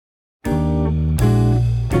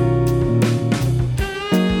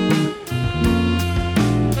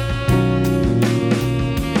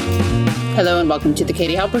Hello and welcome to The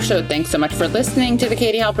Katie Halper Show. Thanks so much for listening to The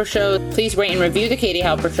Katie Halper Show. Please rate and review The Katie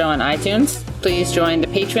Halper Show on iTunes. Please join the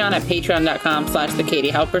Patreon at patreon.com/The Katie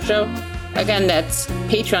Halper Show. Again, that's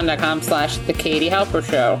patreon.com/The Katie Halper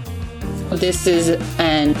Show. This is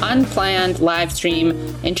an unplanned live stream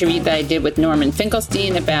interview that I did with Norman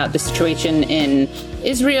Finkelstein about the situation in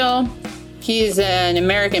Israel. He's an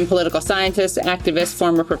American political scientist, activist,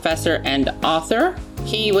 former professor, and author.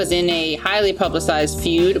 He was in a highly publicized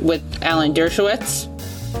feud with Alan Dershowitz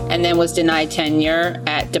and then was denied tenure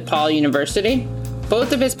at DePaul University.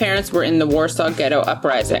 Both of his parents were in the Warsaw Ghetto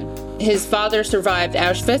Uprising. His father survived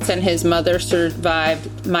Auschwitz and his mother survived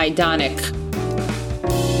Majdanek.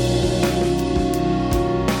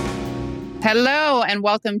 Hello and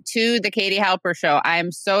welcome to The Katie Halper Show. I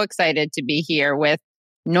am so excited to be here with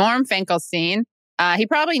Norm Finkelstein. He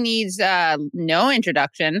probably needs no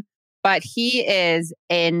introduction, but he's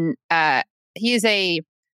been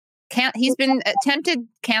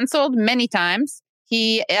canceled many times.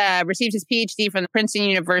 He received his PhD from Princeton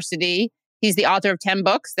University. He's the author of 10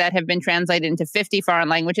 books that have been translated into 50 foreign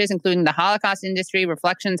languages, including The Holocaust Industry,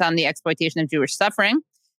 Reflections on the Exploitation of Jewish Suffering,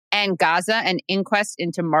 and Gaza, An Inquest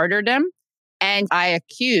into Martyrdom. And I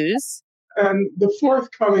Accuse. And the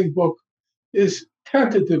forthcoming book is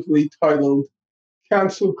tentatively titled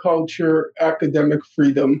Cancel Culture, Academic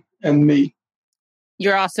Freedom, and Me.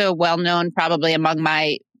 You're also well known, probably among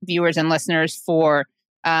my viewers and listeners, for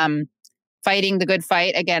fighting the good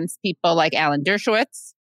fight against people like Alan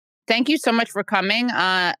Dershowitz. Thank you so much for coming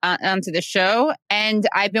onto the show. And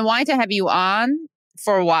I've been wanting to have you on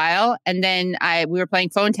for a while. And then we were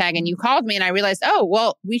playing phone tag and you called me and I realized, oh,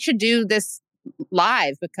 well, we should do this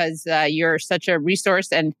live because you're such a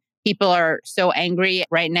resource and people are so angry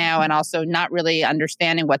right now and also not really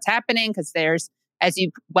understanding what's happening because there's, as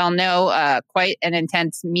you well know, quite an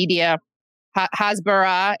intense media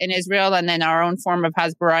Hasbara in Israel and then our own form of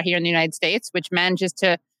Hasbara here in the United States, which manages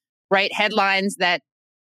to write headlines that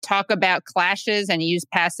talk about clashes and use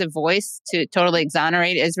passive voice to totally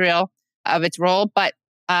exonerate Israel of its role. But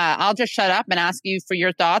I'll just shut up and ask you for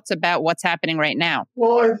your thoughts about what's happening right now.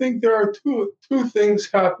 Well, I think there are two things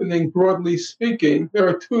happening, broadly speaking. There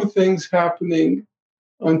are two things happening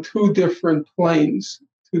on two different planes,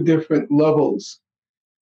 two different levels.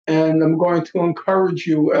 And I'm going to encourage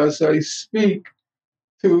you as I speak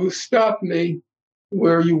to stop me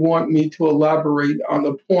where you want me to elaborate on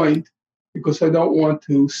a point, because I don't want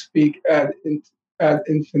to speak ad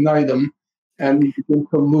infinitum and begin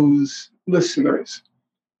to lose listeners.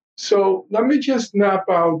 So let me just map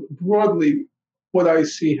out broadly what I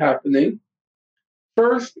see happening.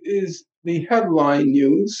 First is the headline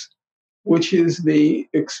news, which is the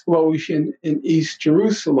explosion in East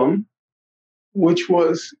Jerusalem, which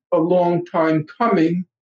was a long time coming.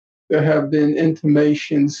 There have been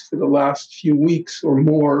intimations for the last few weeks or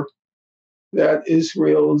more that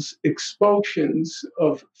Israel's expulsions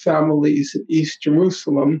of families in East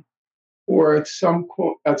Jerusalem were at some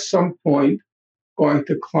point going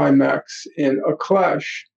to climax in a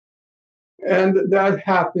clash. And that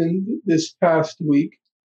happened this past week.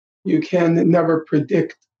 You can never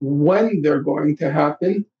predict when they're going to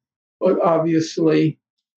happen, but obviously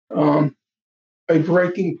a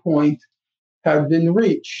breaking point had been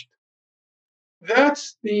reached.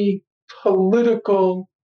 That's the political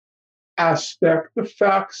aspect, the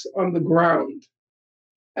facts on the ground.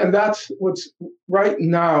 And that's what's right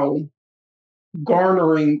now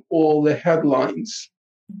garnering all the headlines.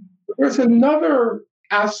 There's another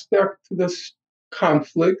aspect to this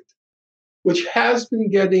conflict which has been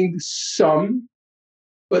getting some,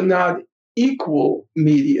 but not equal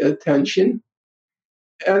media attention,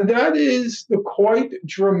 and that is the quite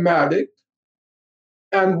dramatic,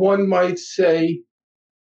 and one might say,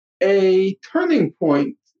 a turning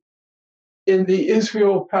point in the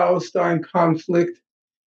Israel-Palestine conflict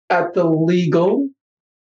at the legal,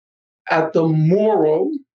 at the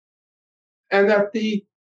moral, and at the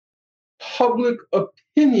public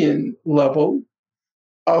opinion level.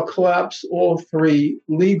 I'll collapse all three: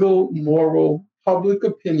 legal, moral, public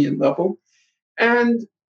opinion level. And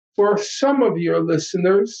for some of your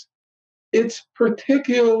listeners, it's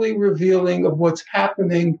particularly revealing of what's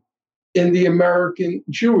happening in the American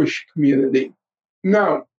Jewish community.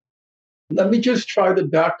 Now, let me just try to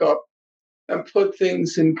back up and put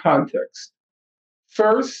things in context.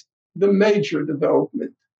 First, the major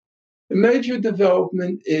development. The major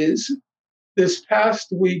development is this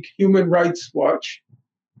past week, Human Rights Watch,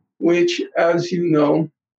 which, as you know,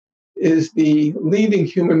 is the leading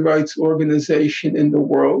human rights organization in the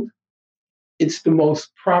world. It's the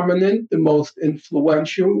most prominent, the most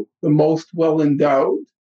influential, the most well-endowed.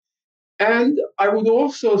 And I would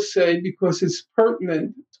also say, because it's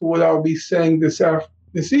pertinent to what I'll be saying this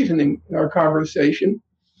evening in our conversation,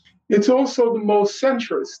 it's also the most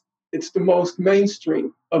centrist. It's the most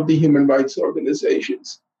mainstream of the human rights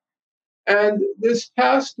organizations. And this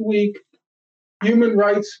past week, Human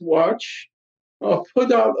Rights Watch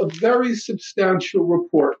put out a very substantial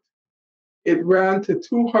report. It ran to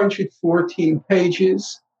 214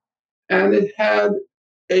 pages, and it had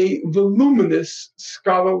a voluminous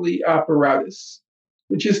scholarly apparatus,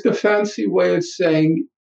 which is the fancy way of saying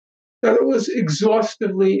that it was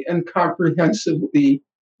exhaustively and comprehensively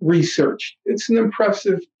researched. It's an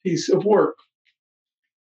impressive piece of work.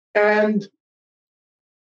 And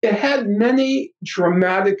it had many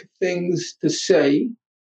dramatic things to say.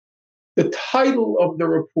 The title of the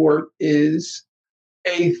report is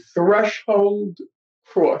A Threshold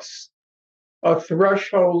Crossed. A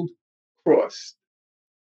Threshold Crossed.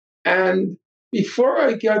 And before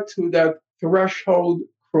I get to that threshold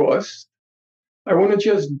crossed, I want to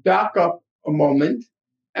just back up a moment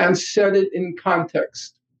and set it in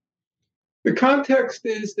context. The context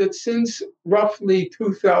is that since roughly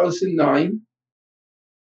 2009,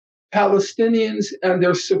 Palestinians and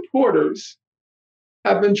their supporters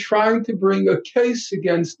have been trying to bring a case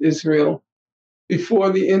against Israel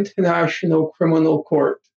before the International Criminal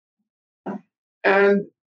Court. And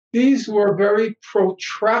these were very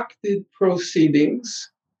protracted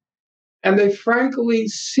proceedings, and they frankly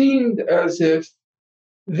seemed as if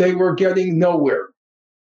they were getting nowhere.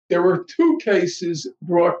 There were two cases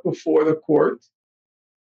brought before the court.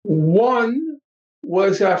 One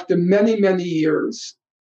was, after many, many years,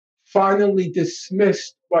 finally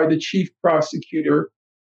dismissed by the chief prosecutor,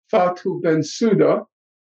 Fatou Bensouda.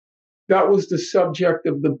 That was the subject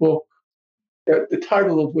of the book, the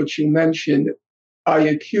title of which you mentioned, I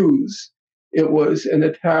Accuse. It was an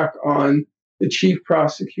attack on the chief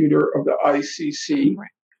prosecutor of the ICC,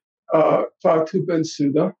 Fatou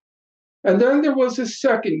Bensouda. And then there was a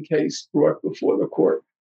second case brought before the court.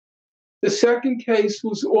 The second case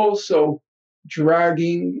was also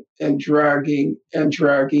dragging and dragging and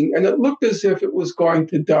dragging, and it looked as if it was going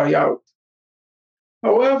to die out.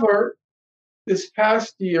 However, this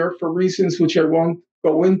past year, for reasons which I won't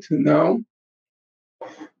go into now,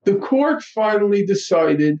 the court finally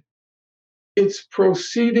decided it's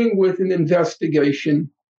proceeding with an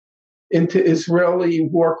investigation into Israeli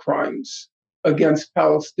war crimes against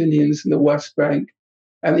Palestinians in the West Bank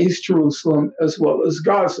and East Jerusalem, as well as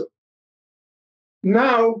Gaza.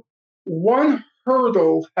 Now, one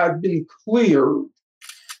hurdle had been cleared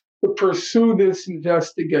to pursue this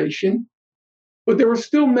investigation, but there were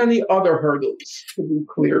still many other hurdles to be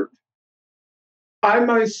cleared. I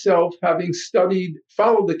myself, having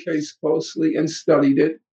followed the case closely and studied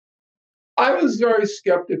it, I was very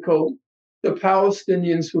skeptical the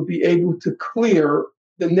Palestinians would be able to clear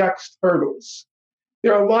the next hurdles.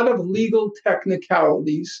 There are a lot of legal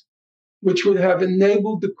technicalities which would have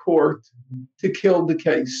enabled the court to kill the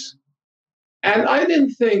case. And I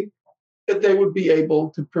didn't think that they would be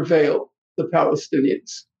able to prevail, the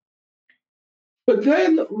Palestinians. But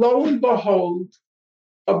then, lo and behold,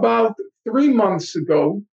 about 3 months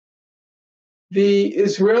ago, the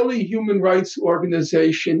Israeli human rights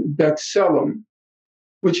organization B'Tselem,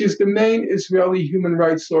 which is the main Israeli human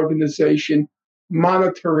rights organization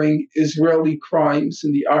monitoring Israeli crimes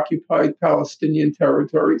in the occupied Palestinian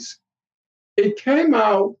territories, it came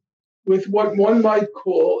out with what one might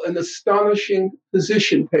call an astonishing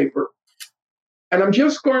position paper. And I'm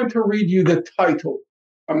just going to read you the title.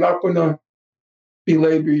 I'm not going to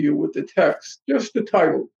belabor you with the text, just the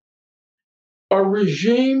title. A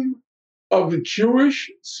regime of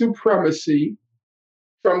Jewish supremacy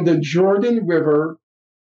from the Jordan River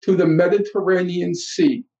to the Mediterranean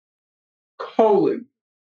Sea, :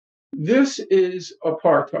 this is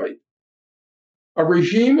apartheid. A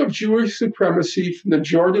regime of Jewish supremacy from the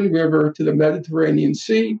Jordan River to the Mediterranean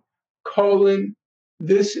Sea, :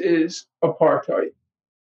 this is apartheid.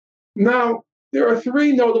 Now, there are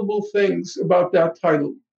three notable things about that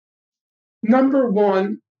title. Number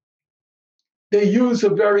one, they use a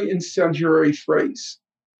very incendiary phrase.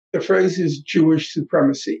 The phrase is Jewish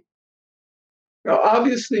supremacy. Now,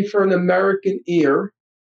 obviously, for an American ear,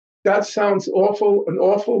 that sounds an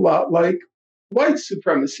awful lot like white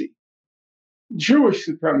supremacy, Jewish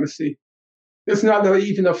supremacy. There's not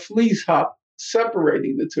even a fleece hop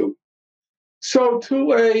separating the two. So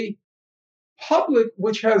to a public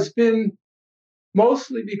which has been,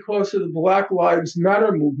 mostly because of the Black Lives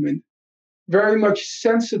Matter movement, very much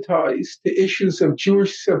sensitized to issues of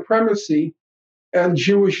Jewish supremacy and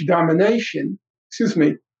Jewish domination,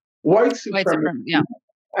 white supremacy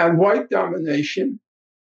and white domination,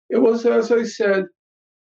 It was, as I said,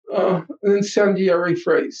 an incendiary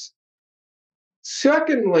phrase.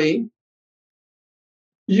 Secondly,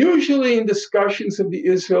 usually in discussions of the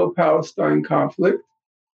Israel-Palestine conflict,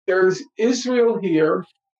 there's Israel here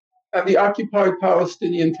and the occupied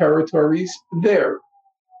Palestinian territories there.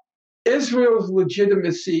 Israel's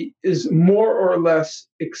legitimacy is more or less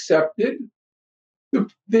accepted.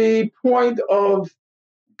 The point of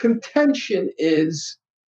contention is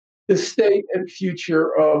the state and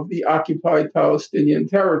future of the occupied Palestinian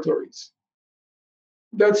territories.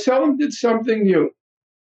 B'Tselem did something new.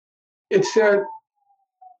 It said,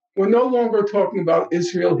 we're no longer talking about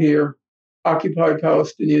Israel here, occupied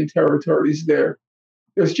Palestinian territories there.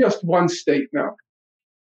 There's just one state now.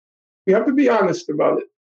 We have to be honest about it.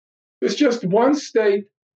 There's just one state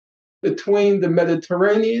between the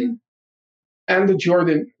Mediterranean and the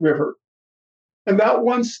Jordan River. And that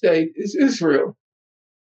one state is Israel.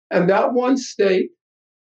 And that one state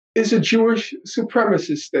is a Jewish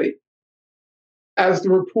supremacist state. As the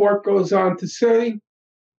report goes on to say,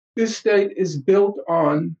 this state is built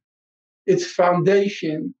on its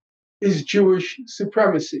foundation is Jewish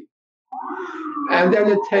supremacy. And then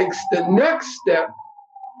it takes the next step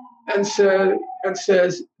and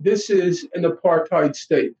says this is an apartheid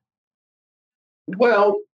state.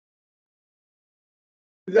 Well,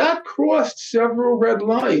 that crossed several red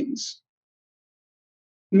lines.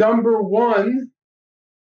 Number one,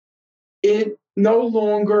 it no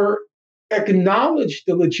longer acknowledged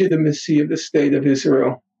the legitimacy of the state of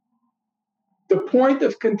Israel. The point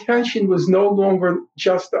of contention was no longer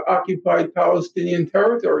just the occupied Palestinian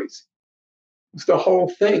territories. It was the whole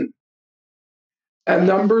thing. And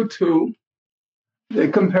number two, they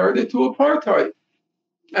compared it to apartheid.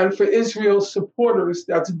 And for Israel's supporters,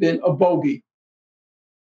 that's been a bogey.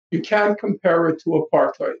 You can't compare it to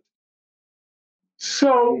apartheid.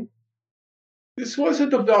 So this was a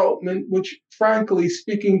development which, frankly,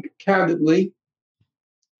 speaking candidly,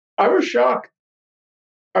 I was shocked.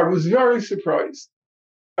 I was very surprised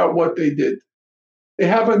at what they did. They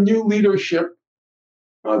have a new leadership.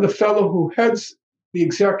 The fellow who heads the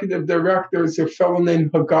executive director is a fellow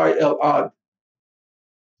named Haggai Elad.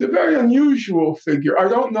 He's a very unusual figure. I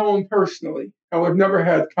don't know him personally. I've never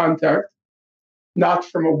had contact, not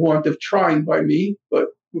from a want of trying by me, but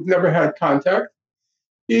we've never had contact.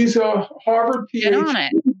 He's a Harvard PhD. Get on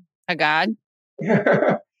it, Haggai.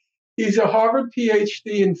 He's a Harvard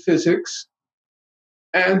PhD in physics,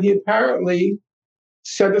 and he apparently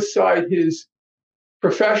set aside his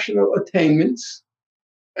professional attainments,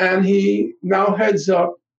 and he now heads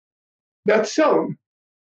up B'Tselem.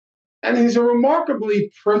 And he's a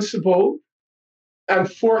remarkably principled and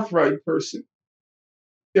forthright person.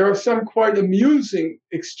 There are some quite amusing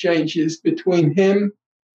exchanges between him,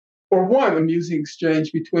 or one amusing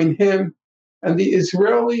exchange between him and the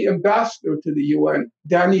Israeli ambassador to the UN,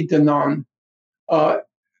 Danny Danon,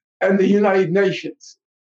 and the United Nations.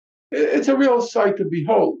 It's a real sight to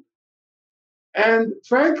behold. And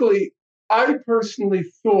frankly, I personally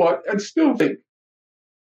thought, and still think,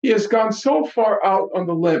 he has gone so far out on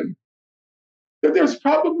the limb that there's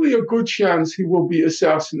probably a good chance he will be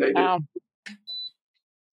assassinated. Wow.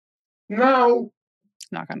 Now,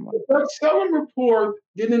 not gonna work. the B'Tselem report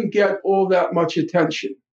didn't get all that much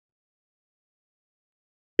attention.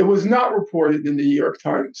 It was not reported in the New York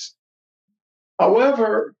Times.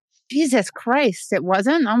 However, Jesus Christ, it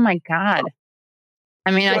wasn't? Oh my God.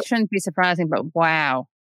 I mean, I shouldn't be surprising, but wow.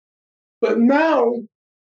 But now,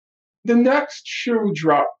 the next shoe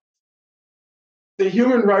dropped. The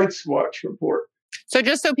Human Rights Watch report. So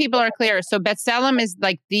just so people are clear, so B'Tselem is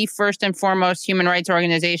like the first and foremost human rights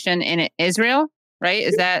organization in Israel, right?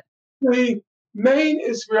 Is that the main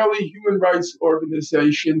Israeli human rights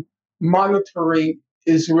organization monitoring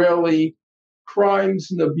Israeli crimes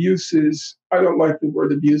and abuses? I don't like the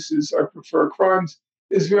word abuses. I prefer crimes.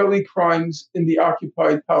 Israeli crimes in the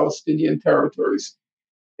occupied Palestinian territories.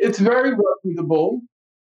 It's very reputable.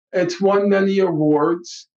 It's won many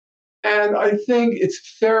awards. And I think it's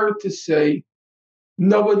fair to say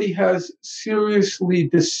nobody has seriously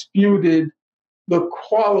disputed the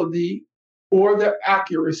quality or the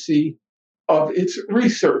accuracy of its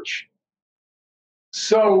research.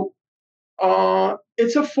 So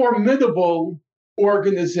it's a formidable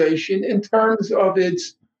organization in terms of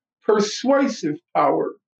its persuasive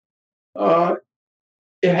power.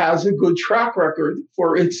 It has a good track record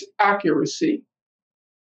for its accuracy.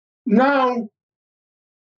 Now,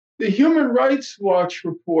 the Human Rights Watch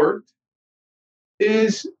report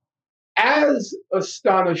is as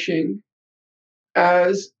astonishing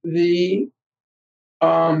as the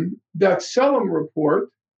B'Tselem report,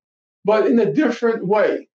 but in a different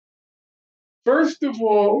way. First of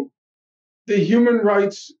all, the Human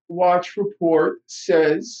Rights Watch report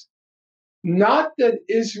says not that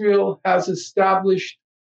Israel has established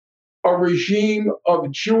a regime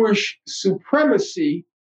of Jewish supremacy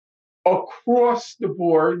across the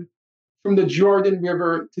board from the Jordan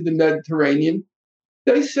River to the Mediterranean.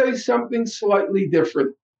 They say something slightly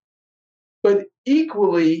different, but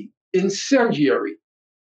equally incendiary.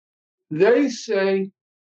 They say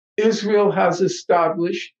Israel has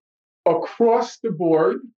established across the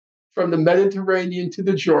board from the Mediterranean to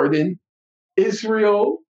the Jordan,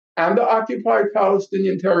 Israel and the occupied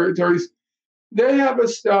Palestinian territories, they have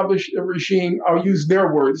established a regime, I'll use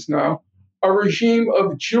their words now, a regime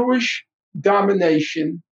of Jewish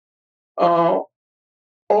domination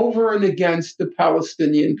over and against the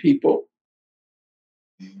Palestinian people.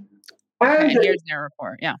 And here's their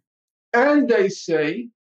report, yeah. And they say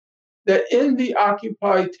that in the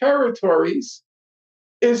occupied territories,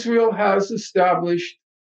 Israel has established,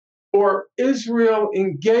 or Israel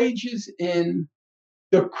engages in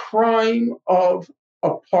the crime of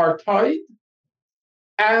apartheid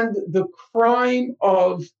and the crime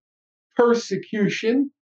of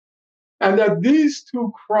persecution, and that these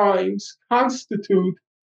two crimes constitute,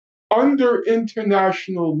 under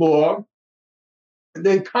international law,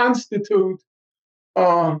 they constitute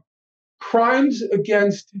crimes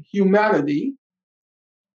against humanity,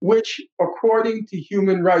 which, according to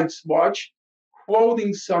Human Rights Watch,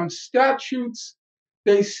 quoting some statutes,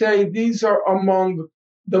 they say these are among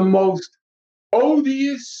the most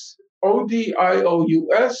odious,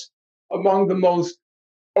 ODIOUS, among the most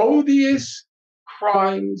odious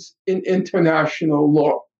crimes in international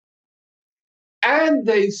law. And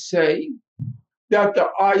they say that the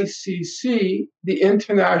ICC, the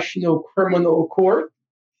International Criminal Court,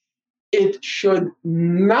 it should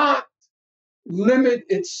not limit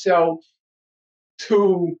itself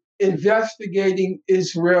to investigating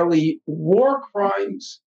Israeli war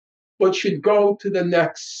crimes, but should go to the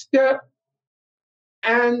next step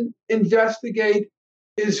and investigate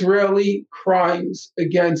Israeli crimes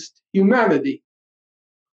against humanity.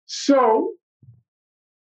 So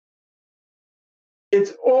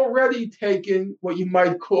it's already taken what you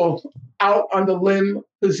might call out on the limb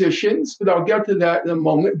positions, but I'll get to that in a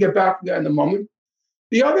moment, get back to that in a moment.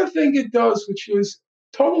 The other thing it does, which was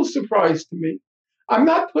total surprise to me, I'm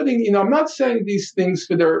not saying these things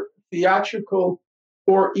for their theatrical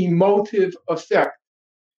or emotive effect.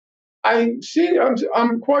 I'm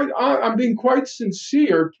being quite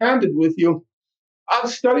sincere, candid with you. I've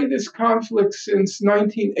studied this conflict since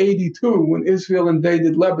 1982 when Israel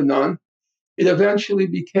invaded Lebanon. It eventually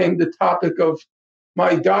became the topic of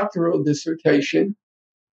my doctoral dissertation.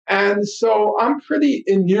 And so I'm pretty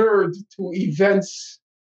inured to events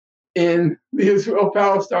in the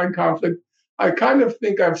Israel-Palestine conflict. I kind of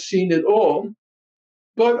think I've seen it all.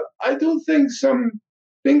 But I do think some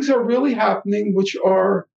things are really happening which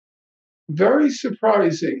are very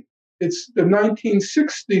surprising. It's the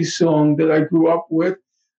 1960s song that I grew up with.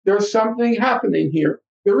 There's something happening here.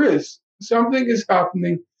 There is. Something is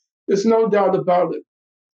happening. There's no doubt about it.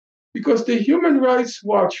 Because the Human Rights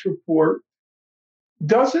Watch report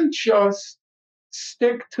doesn't just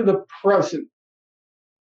stick to the present.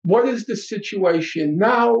 What is the situation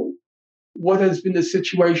now? What has been the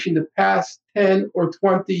situation the past 10 or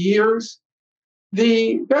 20 years?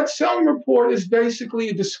 The B'Tselem report is basically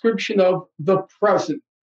a description of the present.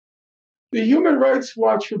 The Human Rights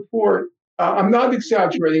Watch report, I'm not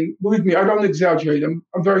exaggerating. Believe me, I don't exaggerate. I'm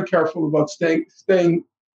very careful about staying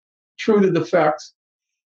true to the facts.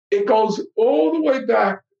 It goes all the way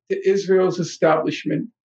back to Israel's establishment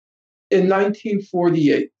in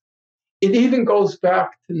 1948. It even goes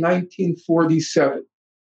back to 1947.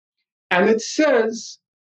 And it says,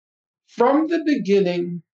 from the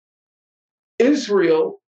beginning,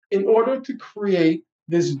 Israel, in order to create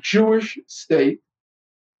this Jewish state,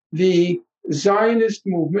 the Zionist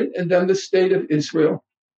movement, and then the state of Israel,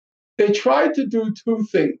 they tried to do two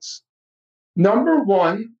things. Number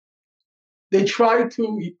one, they tried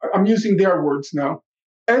to, I'm using their words now,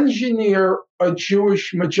 engineer a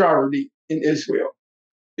Jewish majority in Israel.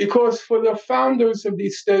 Because for the founders of the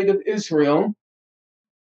state of Israel,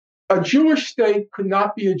 a Jewish state could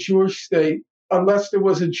not be a Jewish state unless there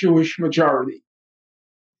was a Jewish majority.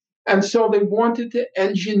 And so they wanted to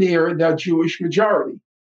engineer that Jewish majority.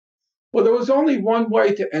 Well, there was only one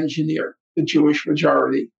way to engineer the Jewish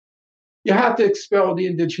majority. You had to expel the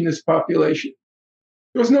indigenous population.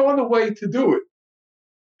 There was no other way to do it.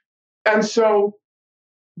 And so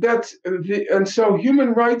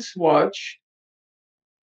Human Rights Watch,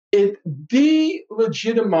 it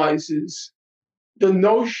delegitimizes the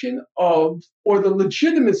notion of, or the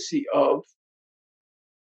legitimacy of,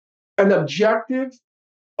 an objective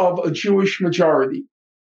of a Jewish majority,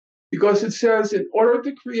 because it says in order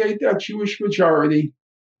to create that Jewish majority,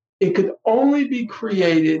 it could only be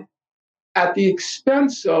created at the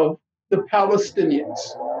expense of the Palestinians.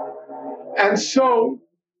 And so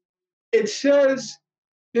it says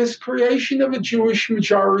this creation of a Jewish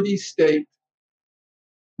majority state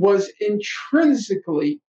was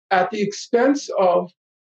intrinsically at the expense of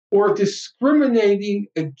or discriminating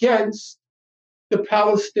against the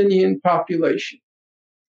Palestinian population.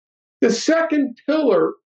 The second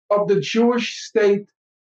pillar of the Jewish state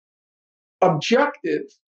objective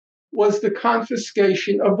was the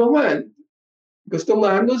confiscation of the land, because the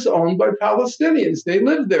land was owned by Palestinians. They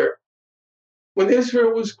lived there. When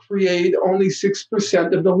Israel was created, only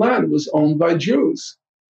 6% of the land was owned by Jews.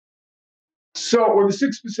 Or the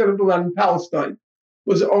 6% of the land in Palestine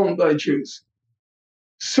was owned by Jews.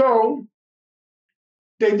 So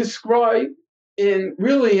they describe in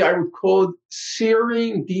really, I would call it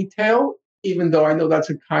searing detail, even though I know that's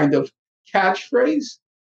a kind of catchphrase.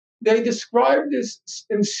 They describe this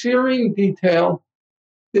in searing detail,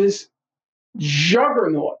 this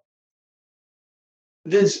juggernaut,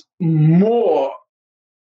 this maw,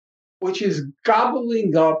 which is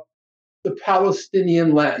gobbling up the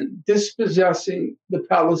Palestinian land, dispossessing the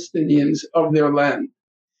Palestinians of their land.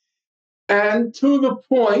 And to the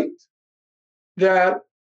point that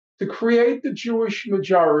to create the Jewish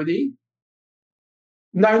majority,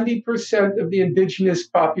 90% of the indigenous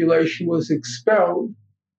population was expelled,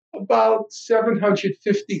 about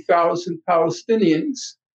 750,000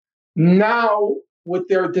 Palestinians. Now, with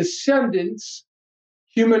their descendants,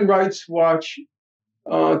 Human Rights Watch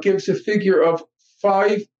gives a figure of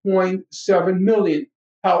 5.7 million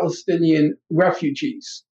Palestinian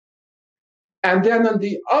refugees. And then on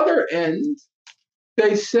the other end,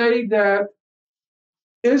 they say that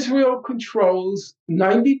Israel controls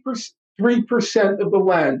 93% of the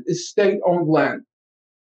land is state-owned land.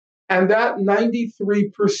 And that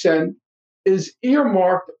 93% is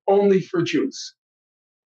earmarked only for Jews.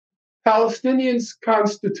 Palestinians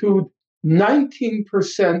constitute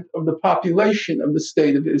 19% of the population of the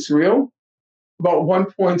state of Israel, about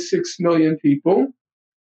 1.6 million people,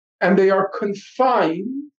 and they are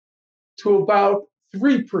confined to about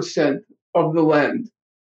 3% of the land.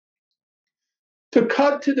 To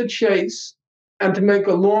cut to the chase and to make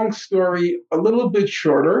a long story a little bit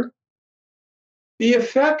shorter, the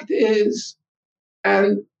effect is,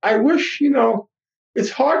 and I wish,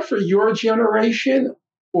 it's hard for your generation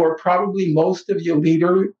or probably most of your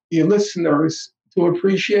listeners to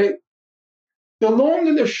appreciate. The long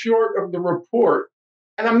and the short of the report,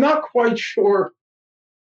 and I'm not quite sure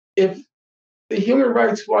if the Human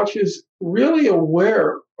Rights Watch is really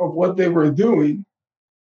aware of what they were doing.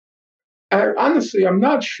 And honestly, I'm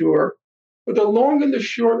not sure. But the long and the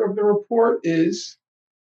short of the report is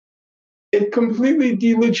it completely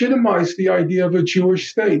delegitimized the idea of a Jewish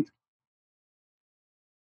state.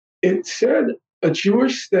 It said a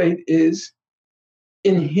Jewish state is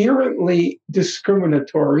inherently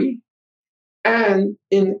discriminatory and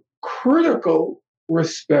in critical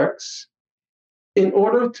respects, in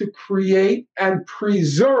order to create and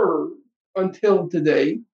preserve until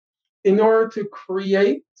today, in order to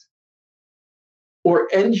create or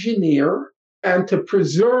engineer and to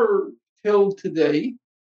preserve till today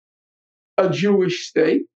a Jewish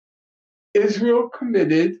state, Israel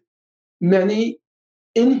committed many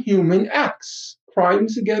inhuman acts,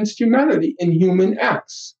 crimes against humanity, inhuman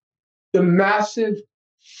acts. The massive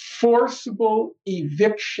forcible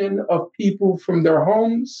eviction of people from their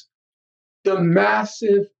homes, the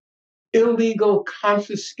massive illegal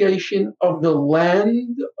confiscation of the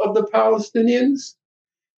land of the Palestinians.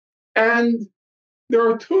 And there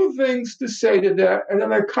are two things to say to that, and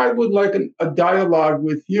then I kind of would like a dialogue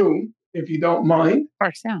with you, if you don't mind. Of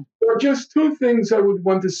course, yeah. There are just two things I would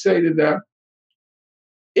want to say to that.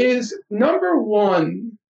 Is number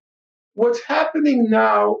one, what's happening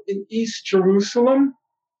now in East Jerusalem,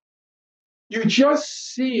 you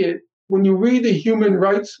just see it when you read the Human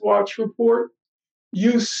Rights Watch report.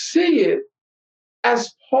 You see it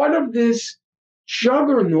as part of this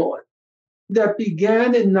juggernaut that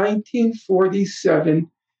began in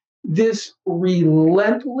 1947, this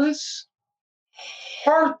relentless,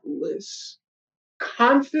 heartless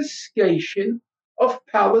confiscation of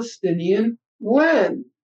Palestinian land.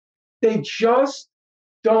 They just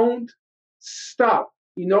don't stop.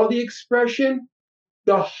 You know the expression?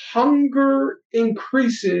 The hunger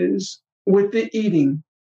increases with the eating.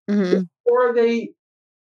 Mm-hmm. The more they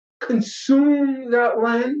consume that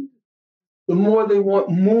land, the more they want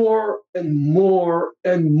more and more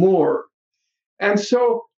and more. And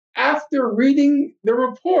so after reading the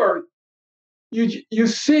report, you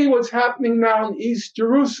see what's happening now in East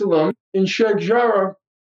Jerusalem, in Sheikh Jarrah.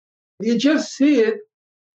 You just see it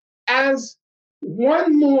as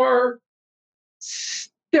one more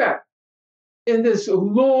step in this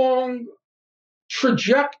long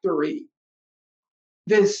trajectory,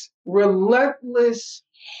 this relentless,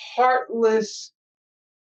 heartless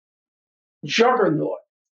juggernaut,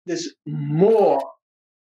 this maw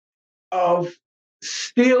of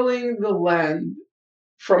stealing the land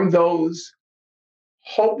from those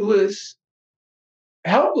hopeless,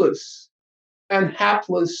 helpless, and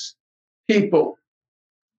hapless people.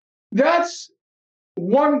 That's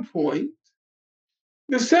one point.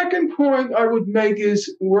 The second point I would make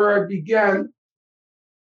is where I began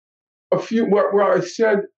where I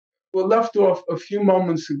said, we left off a few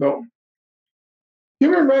moments ago.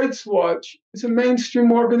 Human Rights Watch is a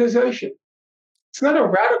mainstream organization. It's not a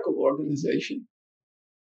radical organization.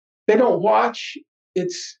 They don't watch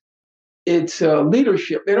its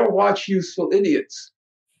leadership. They don't watch useful idiots.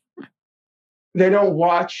 They don't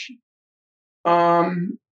watch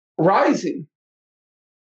Rising.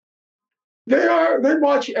 They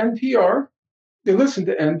watch NPR. They listen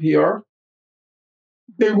to NPR.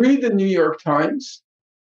 They read the New York Times.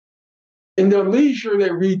 In their leisure,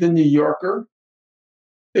 they read the New Yorker.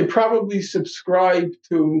 They probably subscribe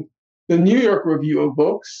to the New York Review of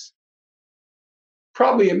Books.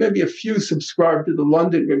 Probably, and maybe a few subscribe to the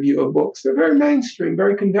London Review of Books. They're very mainstream,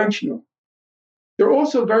 very conventional. They're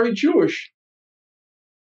also very Jewish.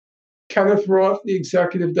 Kenneth Roth, the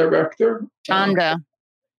executive director. Shonda.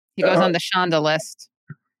 He goes on the Shonda list.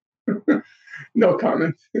 No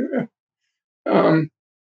comment.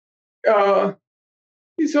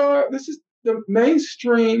 This is the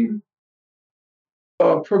mainstream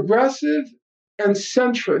progressive and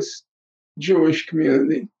centrist Jewish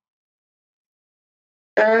community.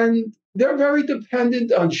 And they're very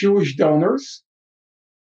dependent on Jewish donors.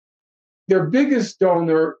 Their biggest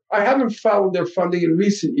donor, I haven't followed their funding in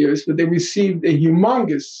recent years, but they received a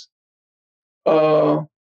humongous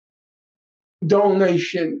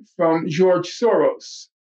donation from George Soros.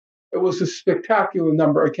 It was a spectacular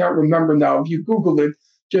number. I can't remember now. If you Google it,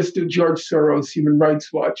 just do George Soros Human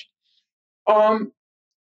Rights Watch.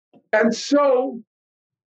 And so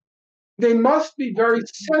they must be very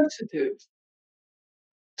sensitive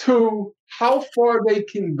to how far they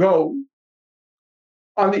can go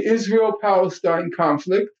on the Israel-Palestine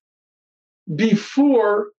conflict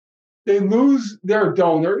before they lose their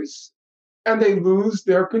donors and they lose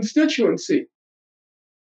their constituency,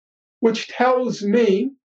 which tells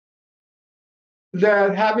me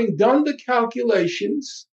that having done the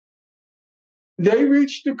calculations, they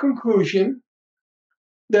reached the conclusion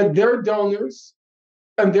that their donors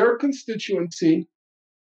and their constituency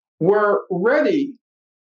were ready,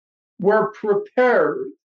 were prepared,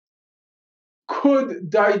 could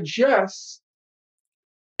digest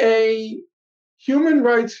a human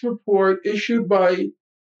rights report issued by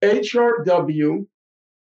HRW,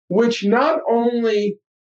 which not only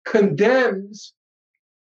condemns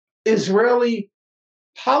Israeli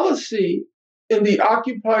policy in the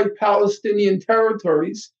occupied Palestinian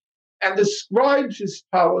territories and describes this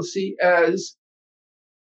policy as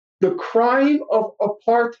the crime of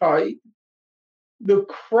apartheid, the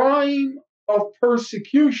crime of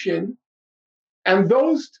persecution, and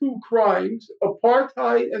those two crimes,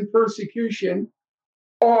 apartheid and persecution,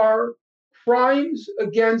 are crimes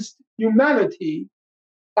against humanity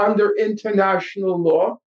under international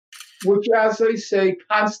law, which, as I say,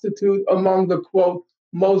 constitute among the, quote,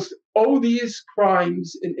 most odious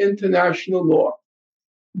crimes in international law.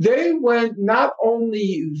 They went not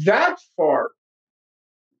only that far,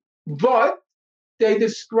 but they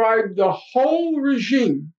described the whole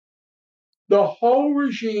regime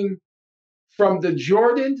from the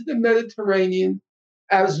Jordan to the Mediterranean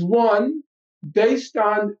as one based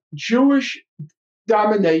on Jewish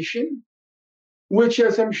domination, which,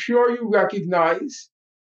 as I'm sure you recognize,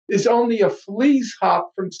 is only a flea's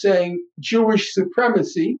hop from saying Jewish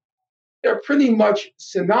supremacy. They're pretty much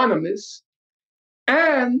synonymous.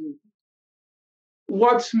 And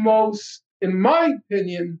what's most, in my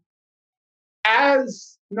opinion,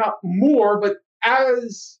 as not more, but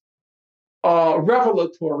as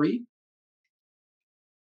revelatory,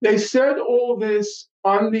 they said all this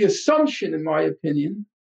on the assumption, in my opinion,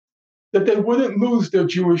 that they wouldn't lose their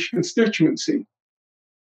Jewish constituency.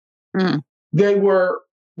 They were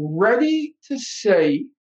ready to say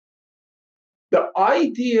the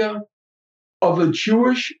idea of a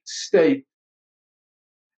Jewish state,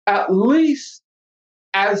 at least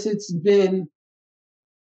as it's been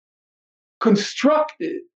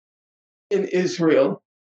constructed in Israel,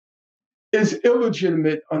 is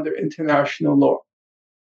illegitimate under international law.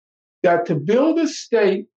 That to build a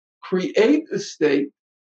state, create a state,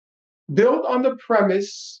 built on the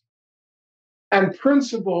premise and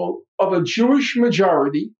principle of a Jewish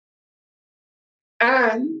majority,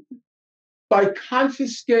 and by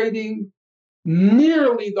confiscating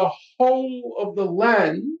nearly the whole of the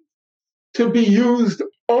land to be used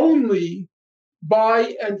only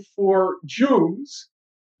by and for Jews,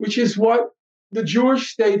 which is what the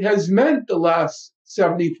Jewish state has meant the last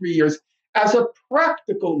 73 years as a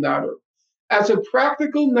practical matter. As a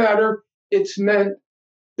practical matter, it's meant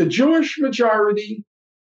the Jewish majority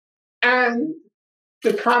and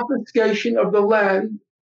the confiscation of the land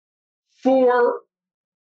for,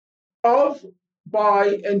 of,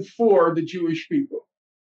 by, and for the Jewish people.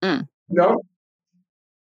 No?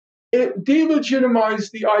 It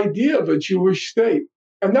delegitimized the idea of a Jewish state.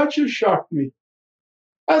 And that just shocked me.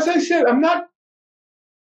 As I said, I'm not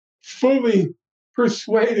fully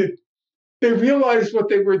persuaded they realized what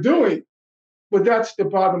they were doing, but that's the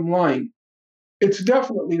bottom line. It's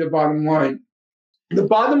definitely the bottom line. The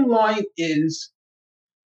bottom line is,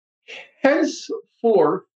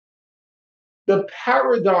 henceforth, the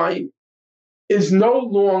paradigm is no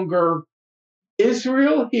longer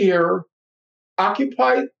Israel here,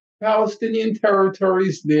 occupied Palestinian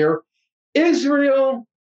territories there. Israel,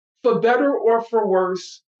 for better or for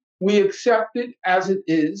worse, we accept it as it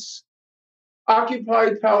is.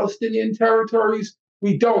 Occupied Palestinian territories,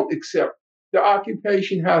 we don't accept. The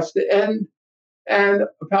occupation has to end, and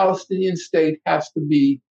a Palestinian state has to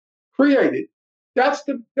be created. That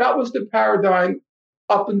was the paradigm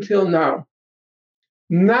up until now.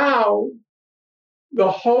 Now,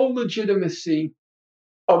 the whole legitimacy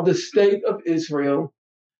of the state of Israel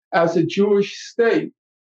as a Jewish state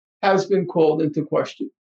has been called into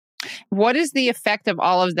question. What is the effect of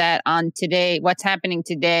all of that on today, what's happening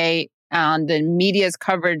today, on the media's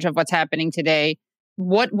coverage of what's happening today?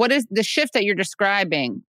 What is the shift that you're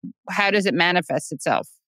describing? How does it manifest itself?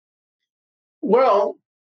 Well,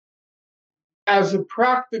 as a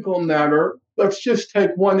practical matter, let's just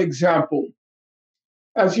take one example.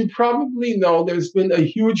 As you probably know, there's been a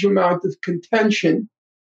huge amount of contention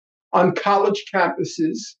on college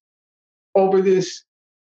campuses over this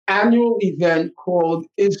annual event called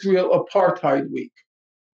Israel Apartheid Week,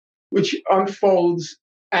 which unfolds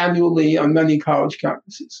annually on many college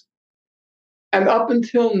campuses. And up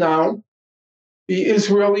until now, the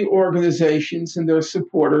Israeli organizations and their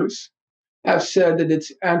supporters have said that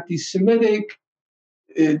it's anti-Semitic,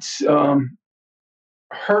 it's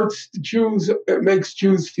hurts the Jews, it makes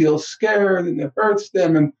Jews feel scared, and it hurts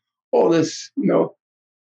them, and all this,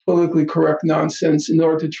 politically correct nonsense in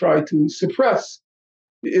order to try to suppress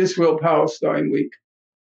the Israel-Palestine Week.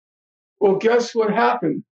 Well, guess what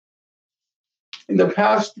happened? In the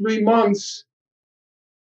past 3 months,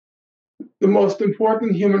 the most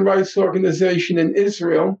important human rights organization in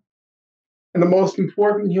Israel and the most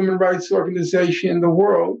important human rights organization in the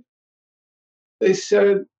world, they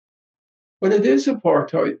said, but it is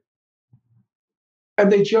apartheid.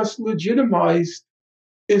 And they just legitimized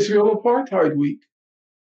Israel Apartheid Week.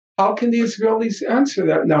 How can the Israelis answer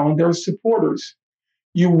that now and their supporters?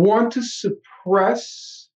 You want to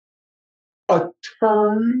suppress a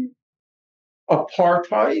term,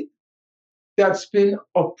 apartheid, that's been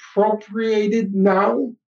appropriated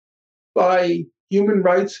now by Human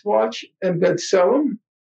Rights Watch and B'Tselem?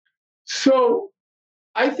 So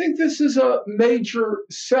I think this is a major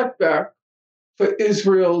setback for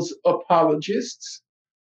Israel's apologists.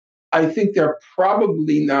 I think they're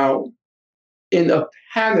probably now in a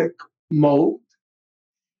panic mode.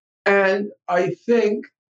 And I think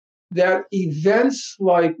that events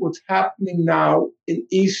like what's happening now in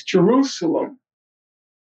East Jerusalem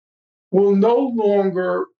will no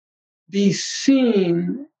longer be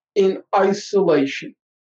seen in isolation.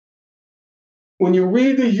 When you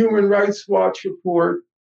read the Human Rights Watch report,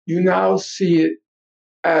 you now see it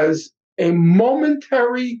as a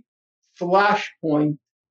momentary flashpoint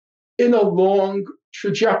in a long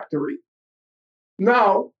trajectory.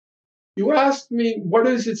 Now, you asked me, what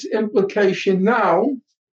is its implication now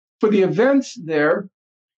for the events there?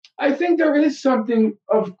 I think there is something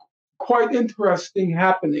of quite interesting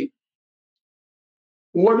happening.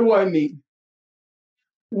 What do I mean?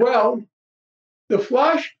 Well, the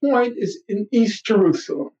flashpoint is in East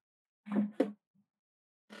Jerusalem.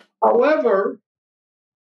 However,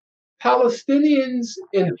 Palestinians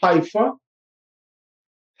in Haifa,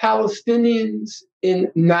 Palestinians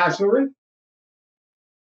in Nazareth,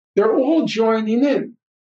 they're all joining in.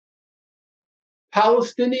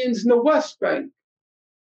 Palestinians in the West Bank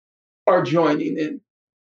are joining in.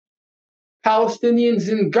 Palestinians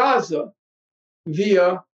in Gaza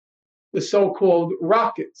via the so-called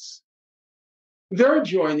rockets. They're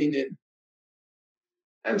joining in.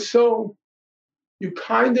 And so you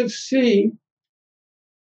kind of see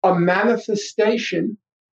a manifestation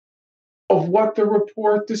of what the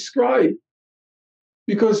report described,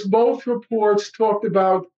 because both reports talked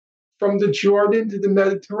about from the Jordan to the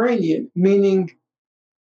Mediterranean, meaning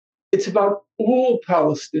it's about all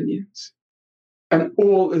Palestinians and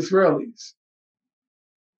all Israelis.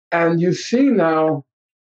 And you see now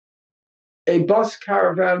a bus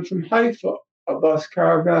caravan from Haifa, a bus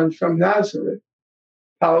caravan from Nazareth,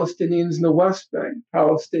 Palestinians in the West Bank,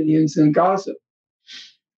 Palestinians in Gaza.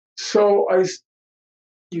 So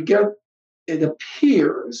you get, it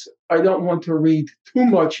appears, I don't want to read too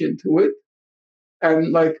much into it,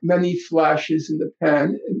 and like many flashes in the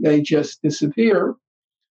pan, it may just disappear.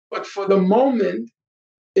 But for the moment,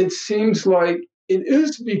 it seems like it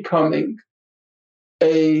is becoming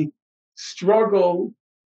a struggle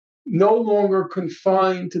no longer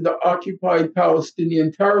confined to the occupied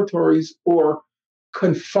Palestinian territories or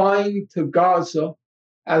confined to Gaza,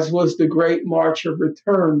 as was the Great March of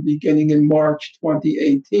Return beginning in March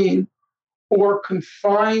 2018, or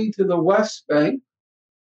confined to the West Bank.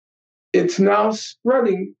 It's now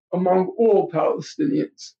spreading among all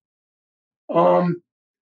Palestinians.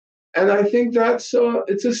 And I think it's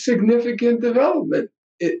a significant development.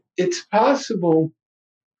 It's possible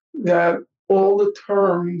that all the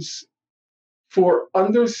terms for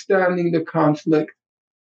understanding the conflict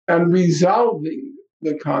and resolving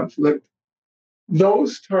the conflict,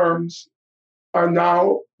 those terms are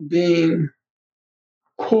now being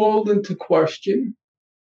called into question,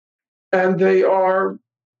 and they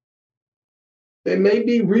may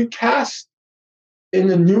be recast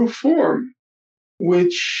in a new form,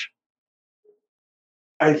 which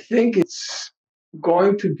I think it's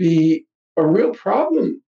going to be a real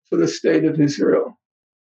problem for the state of Israel.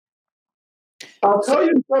 I'll tell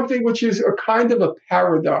you something which is a kind of a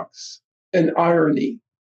paradox, an irony.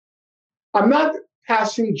 I'm not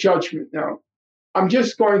passing judgment now. I'm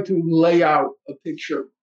just going to lay out a picture.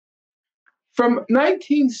 From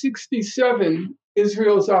 1967,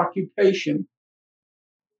 Israel's occupation,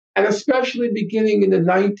 and especially beginning in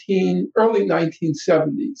the early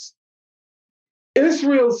 1970s,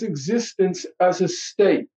 Israel's existence as a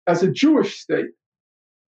state, as a Jewish state,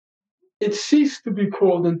 it ceased to be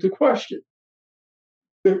called into question.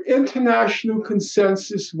 The international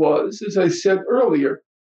consensus was, as I said earlier,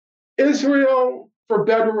 Israel, for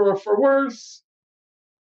better or for worse,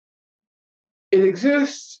 it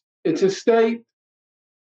exists, it's a state,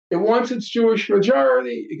 it wants its Jewish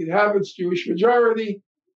majority, it can have its Jewish majority,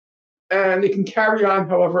 and it can carry on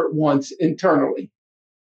however it wants internally.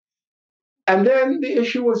 And then the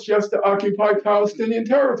issue was just the occupied Palestinian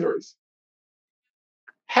territories.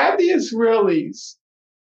 Had the Israelis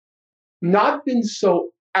not been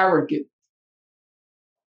so arrogant,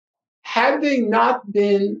 had they not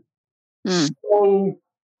been so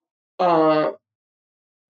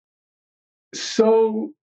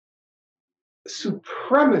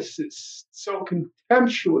supremacist, so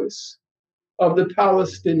contemptuous of the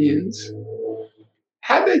Palestinians,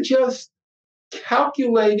 had they just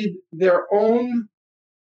calculated their own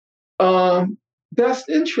best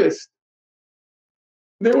interest,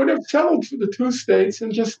 they would have settled for the two states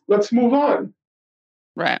and just let's move on.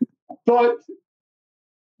 Right. But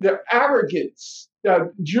the arrogance,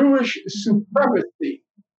 that Jewish supremacy,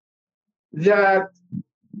 that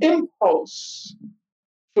impulse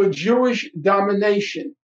for Jewish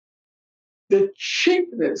domination, the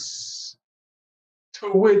cheapness to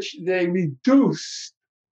which they reduced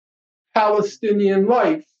Palestinian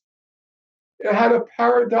life, it had a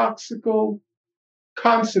paradoxical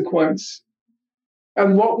consequence.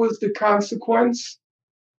 And what was the consequence?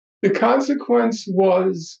 The consequence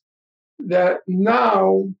was that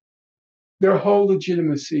now their whole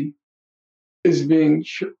legitimacy is being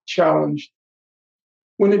challenged.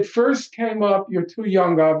 When it first came up, you're too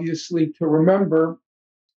young, obviously, to remember,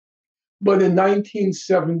 but in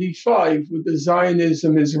 1975, with the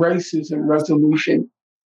Zionism is Racism resolution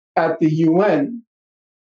at the UN,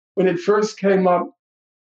 when it first came up,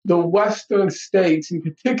 the Western states, in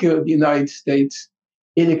particular the United States,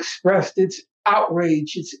 it expressed its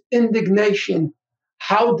outrage, its indignation.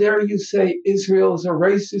 How dare you say Israel is a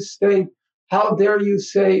racist state? How dare you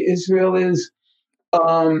say Israel is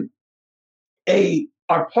a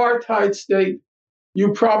apartheid state?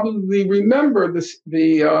 You probably remember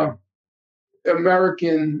the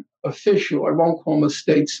American official, I won't call him a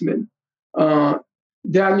statesman,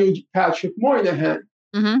 Daniel Patrick Moynihan.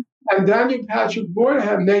 Mm-hmm. And Daniel Patrick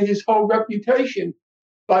Moynihan made his whole reputation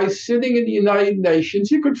by sitting in the United Nations.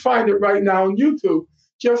 You could find it right now on YouTube.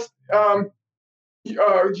 Just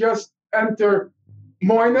enter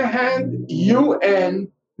Moynihan, UN,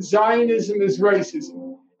 Zionism is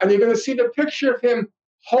racism. And you're going to see the picture of him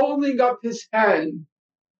holding up his hand,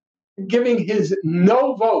 giving his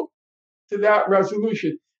no vote to that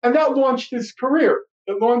resolution. And that launched his career.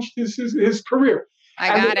 It launched his career.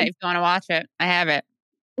 I got it. If you want to watch it, I have it.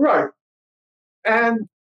 Right. And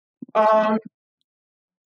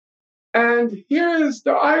here is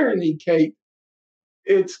the irony, Kate.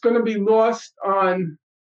 It's going to be lost on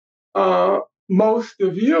most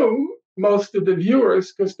of the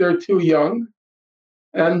viewers, because they're too young,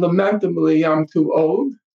 and lamentably, I'm too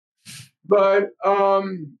old. But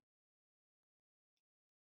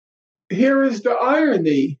here is the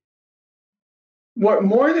irony. What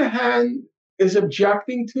Moynihan is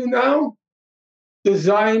objecting to now, the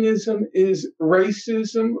Zionism is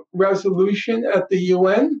racism resolution at the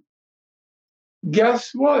UN.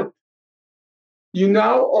 Guess what? You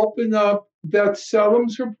now open up Beth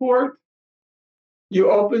Selim's report.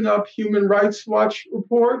 You open up Human Rights Watch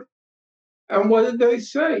report. And what did they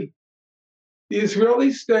say? The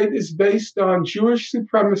Israeli state is based on Jewish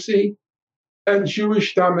supremacy and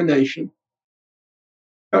Jewish domination.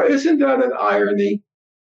 Now, isn't that an irony?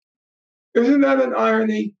 Isn't that an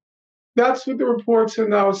irony? That's what the reports are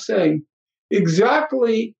now saying.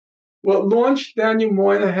 Exactly what launched Daniel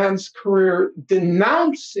Moynihan's career,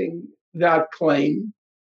 denouncing that claim,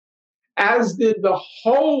 as did the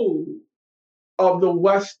whole of the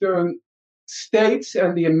Western states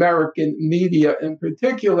and the American media in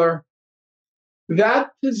particular. That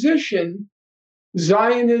position,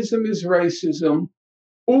 Zionism is racism,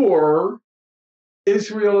 or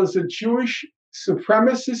Israel is a Jewish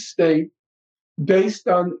supremacist state based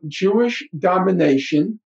on Jewish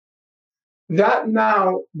domination, that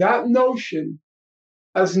notion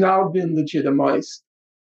has now been legitimized.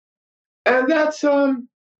 And that's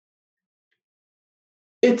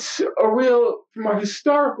it's a real, from a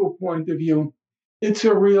historical point of view, it's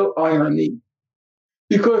a real irony.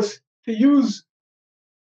 Because to use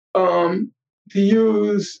I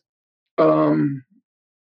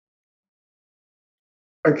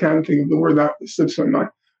can't think of the word that slips my mind,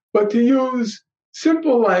 but to use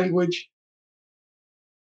simple language,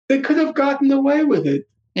 they could have gotten away with it.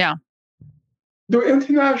 Yeah. The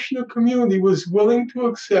international community was willing to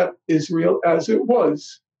accept Israel as it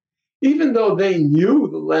was, even though they knew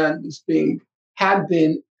the land had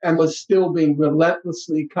been and was still being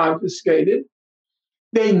relentlessly confiscated.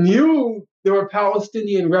 They knew there were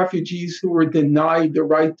Palestinian refugees who were denied the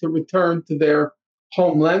right to return to their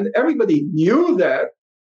homeland. Everybody knew that.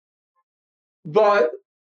 But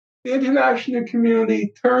the international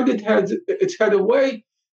community turned its head away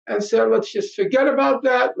and said, let's just forget about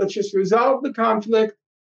that. Let's just resolve the conflict.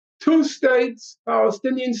 2 states,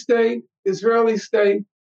 Palestinian state, Israeli state,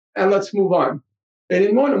 and let's move on. They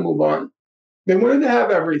didn't want to move on. They wanted to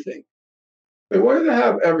have everything.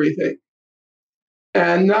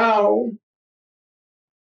 And now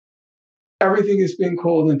everything is being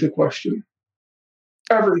called into question.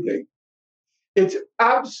 Everything. It's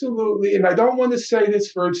absolutely, and I don't want to say this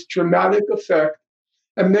for its dramatic effect,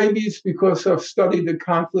 and maybe it's because I've studied the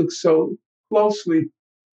conflict so closely,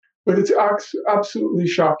 but it's absolutely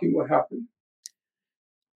shocking what happened.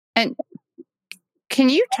 And can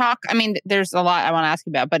you talk? I mean, there's a lot I want to ask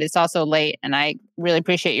you about, but it's also late, and I really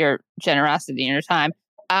appreciate your generosity and your time.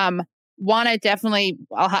 Want to definitely,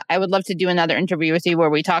 I would love to do another interview with you where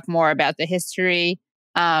we talk more about the history,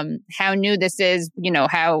 how new this is,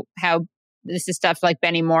 how this is stuff like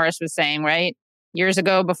Benny Morris was saying, right? Years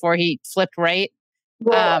ago before he flipped right.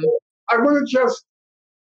 Well, I want to just,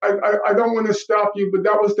 I don't want to stop you, but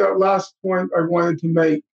that was that last point I wanted to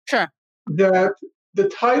make. Sure. That the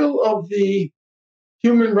title of the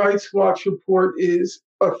Human Rights Watch report is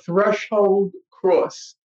A Threshold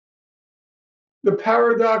Cross. The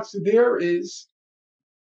paradox there is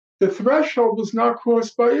the threshold was not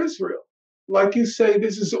crossed by Israel. Like you say,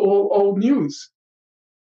 this is all old news.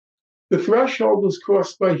 The threshold was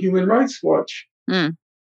crossed by Human Rights Watch. Mm.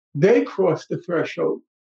 They crossed the threshold.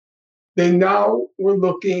 They now were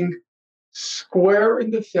looking square in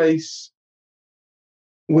the face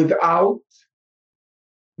without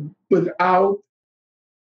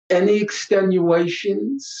any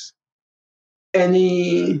extenuations,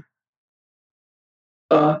 any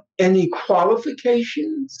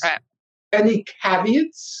qualifications, right, any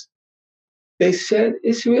caveats. They said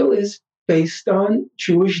Israel is based on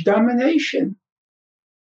Jewish domination.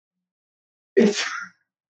 It's,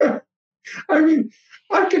 I mean,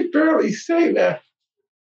 I could barely say that.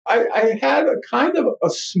 I had a kind of a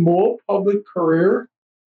small public career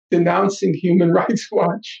denouncing Human Rights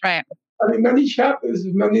Watch. Right. I mean, many chapters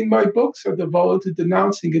of many of my books are devoted to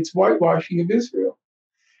denouncing its whitewashing of Israel.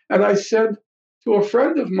 And I said to a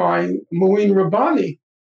friend of mine, Muin Rabbani,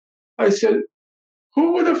 I said,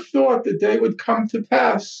 who would have thought the day would come to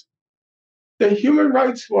pass that Human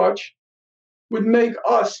Rights Watch would make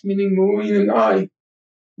us, meaning Muin and I,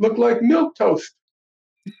 look like milquetoast?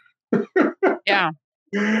 Yeah.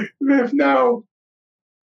 They've now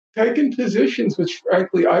taken positions which,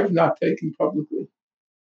 frankly, I've not taken publicly.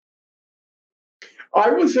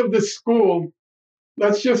 I was of the school,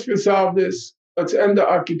 let's just resolve this, let's end the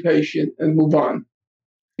occupation and move on.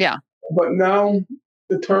 Yeah. But now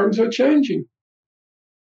the terms are changing.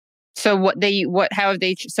 So how have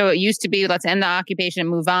they, so it used to be, let's end the occupation and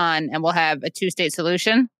move on, and we'll have a 2-state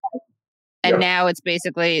solution. And now it's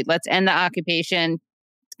basically, let's end the occupation,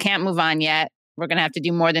 can't move on yet. We're going to have to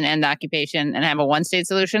do more than end the occupation and have a 1-state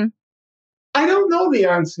solution. I don't know the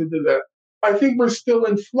answer to that. I think we're still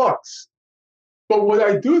in flux. But what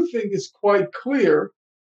I do think is quite clear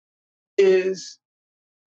is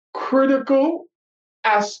critical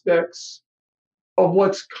aspects of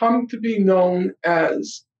what's come to be known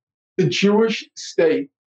as the Jewish state,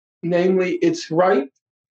 namely its right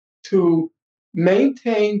to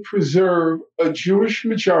maintain, preserve a Jewish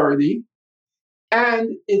majority, and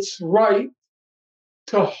its right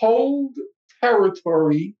to hold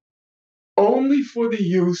territory only for the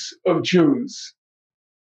use of Jews.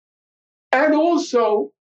 And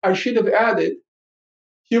also, I should have added,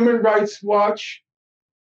 Human Rights Watch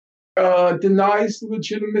denies the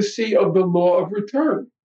legitimacy of the law of return,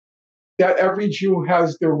 that every Jew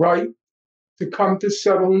has the right to come to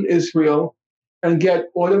settle in Israel and get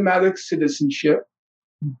automatic citizenship.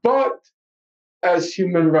 But, as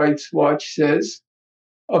Human Rights Watch says,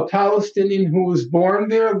 a Palestinian who was born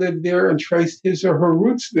there, lived there, and traced his or her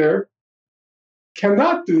roots there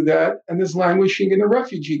cannot do that and is languishing in a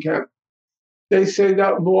refugee camp. They say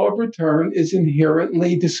that law of return is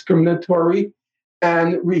inherently discriminatory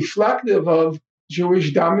and reflective of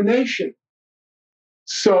Jewish domination.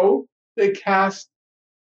 So they cast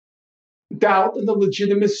doubt on the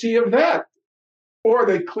legitimacy of that, or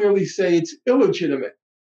they clearly say it's illegitimate.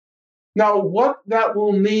 Now, what that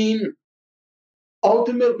will mean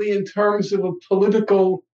ultimately in terms of a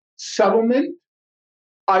political settlement,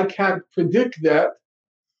 I can't predict that.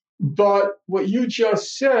 But what you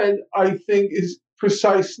just said, I think, is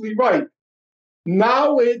precisely right.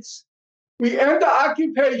 Now we end the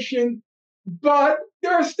occupation, but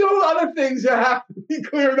there are still a lot of things that have to be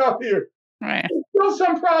cleared up here. Right. There's still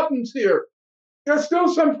some problems here. There's still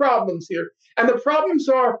some problems here. And the problems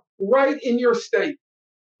are right in your state.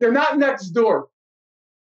 They're not next door.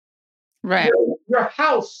 Right. Your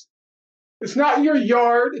house. It's not your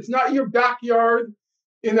yard. It's not your backyard.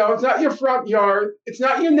 It's not your front yard. It's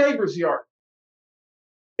not your neighbor's yard.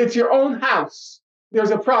 It's your own house.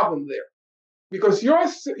 There's a problem there because your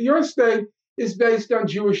state is based on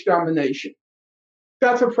Jewish domination.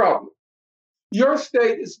 That's a problem. Your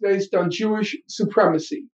state is based on Jewish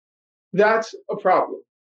supremacy. That's a problem.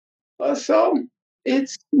 So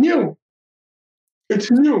it's new.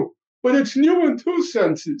 It's new, but it's new in two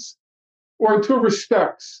senses, or in two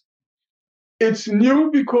respects. It's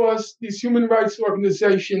new because these human rights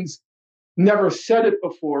organizations never said it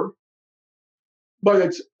before, but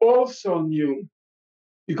it's also new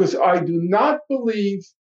because I do not believe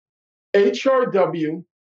HRW,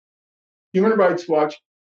 Human Rights Watch,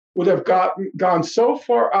 would have gone so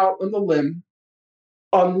far out on the limb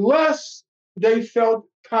unless they felt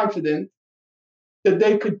confident that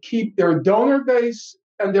they could keep their donor base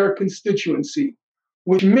and their constituency,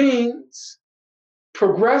 which means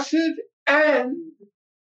progressive and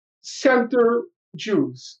center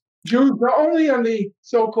Jews. Jews not only on the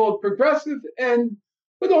so-called progressive end,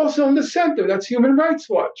 but also in the center. That's Human Rights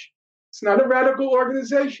Watch. It's not a radical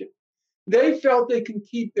organization. They felt they can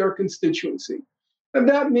keep their constituency. And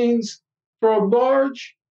that means for a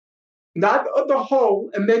large, not the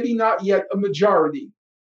whole, and maybe not yet a majority,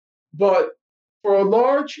 but for a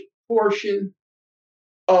large portion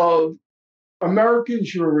of American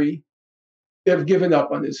Jewry, they've given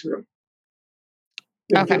up on Israel.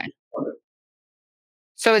 Okay.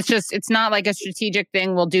 So it's not like a strategic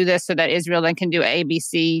thing. We'll do this so that Israel then can do A, B,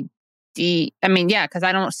 C, D. I mean, yeah, because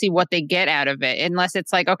I don't see what they get out of it unless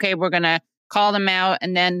it's like, okay, we're going to call them out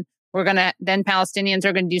and then then Palestinians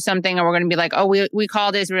are going to do something and we're going to be like, oh, we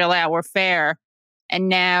called Israel out. We're fair. And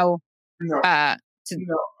now. No, I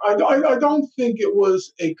don't think it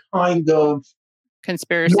was a kind of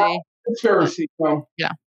conspiracy. No.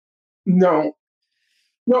 Yeah. No,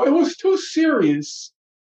 it was too serious.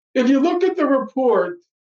 If you look at the report,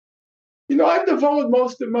 I've devoted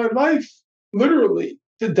most of my life, literally,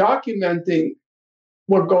 to documenting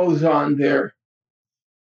what goes on there.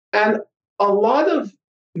 And a lot of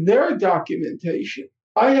their documentation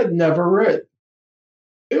I had never read.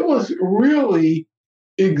 It was really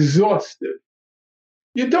exhaustive.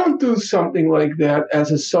 You don't do something like that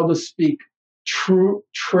as a, so to speak, true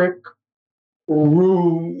trick,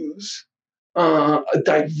 ruse, a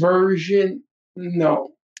diversion.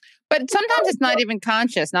 No. But sometimes it's not even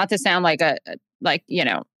conscious, not to sound like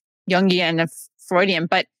Jungian and Freudian,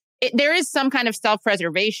 but there is some kind of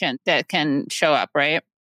self-preservation that can show up, right?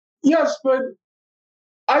 Yes, but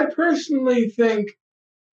I personally think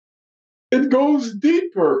it goes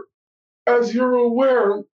deeper. As you're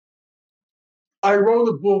aware, I wrote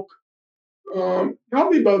a book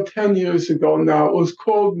probably about 10 years ago now. It was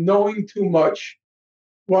called Knowing Too Much: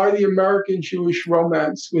 Why the American Jewish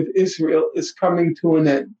Romance with Israel is Coming to an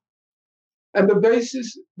End. And the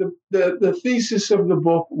thesis of the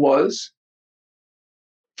book was,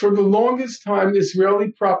 for the longest time,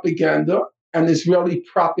 Israeli propaganda and Israeli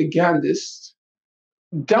propagandists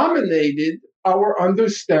dominated our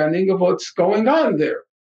understanding of what's going on there.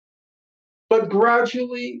 But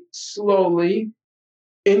gradually, slowly,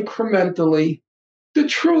 incrementally, the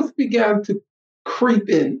truth began to creep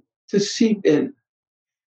in, to seep in.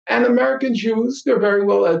 And American Jews, they're very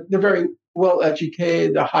well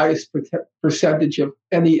educated, the highest percentage of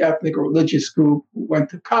any ethnic or religious group who went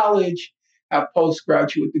to college, have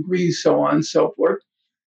postgraduate degrees, so on and so forth.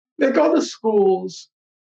 They go to schools,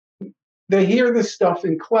 they hear this stuff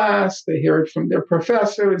in class, they hear it from their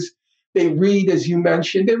professors, they read, as you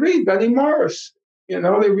mentioned, they read Benny Morris, they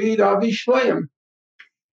read Avi Shleim.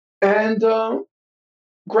 And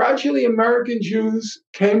gradually, American Jews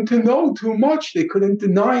came to know too much. They couldn't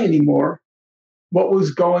deny anymore what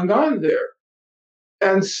was going on there.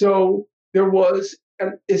 And so there was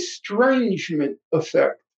an estrangement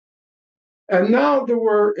effect. And now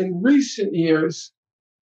in recent years,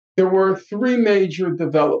 there were three major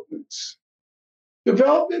developments.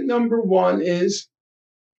 Development number one is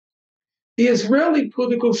the Israeli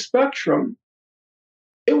political spectrum.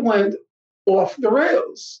 It went off the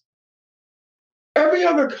rails. Every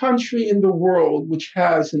other country in the world which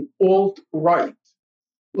has an alt-right,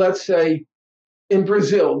 let's say in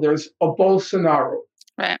Brazil, there's a Bolsonaro.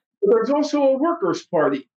 Right. There's also a Workers'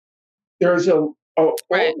 Party. There's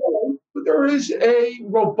right. There is a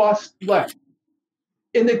robust left.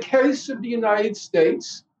 In the case of the United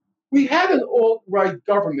States, we had an alt-right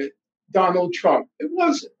government, Donald Trump. It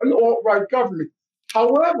was an alt-right government.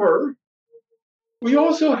 However, we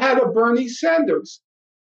also had a Bernie Sanders.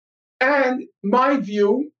 And my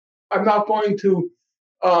view, I'm not going to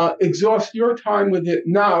exhaust your time with it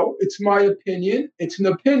now. It's my opinion. It's an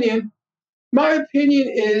opinion. My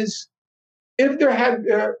opinion is, if there had,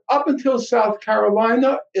 up until South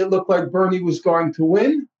Carolina, it looked like Bernie was going to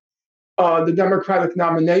win the Democratic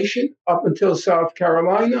nomination up until South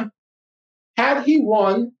Carolina. Had he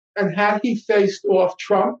won and had he faced off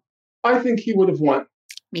Trump, I think he would have won.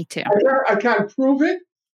 Me too. I can't prove it,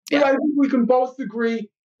 but I think we can both agree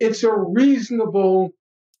it's a reasonable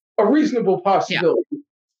possibility. Yeah.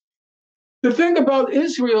 The thing about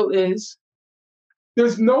Israel is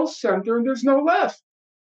there's no center and there's no left.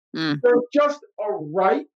 There's just a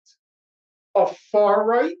right, a far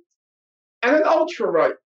right, and an ultra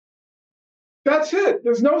right. That's it.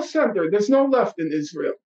 There's no center. There's no left in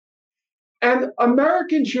Israel. And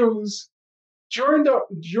American Jews during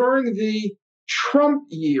the Trump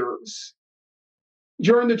years,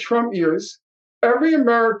 every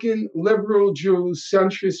American liberal Jew,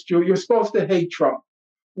 centrist Jew, you're supposed to hate Trump.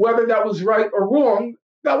 Whether that was right or wrong,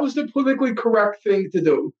 that was the politically correct thing to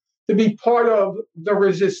do, to be part of the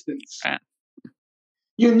resistance.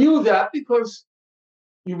 You knew that because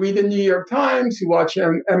you read the New York Times, you watch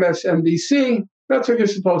MSNBC. That's what you're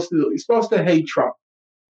supposed to do. You're supposed to hate Trump.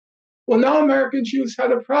 Well, now American Jews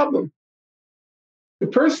had a problem. The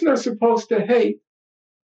person they're supposed to hate,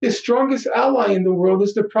 the strongest ally in the world,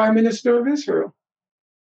 is the Prime Minister of Israel.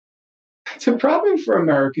 It's a problem for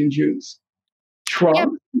American Jews.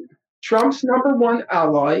 Trump's number one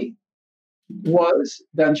ally was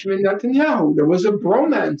Benjamin Netanyahu. There was a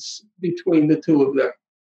bromance between the two of them.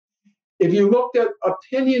 If you looked at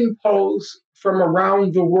opinion polls from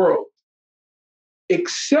around the world,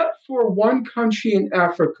 except for one country in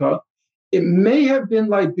Africa, it may have been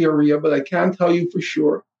Liberia, but I can't tell you for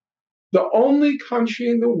sure, the only country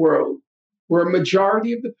in the world where a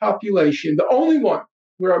majority of the population, the only one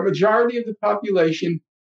where a majority of the population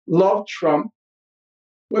loved Trump,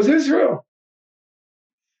 was Israel.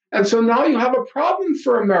 And so now you have a problem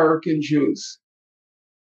for American Jews.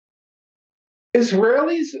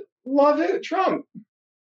 Israelis love Trump.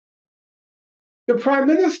 The prime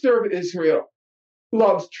minister of Israel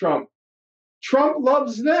loves Trump. Trump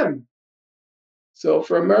loves them. So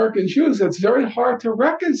for American Jews, it's very hard to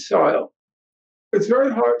reconcile. It's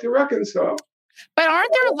very hard to reconcile. But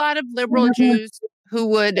aren't there a lot of liberal Jews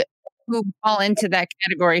who fall into that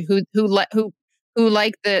category, who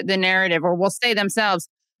like the narrative, or will say themselves,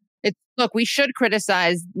 look, we should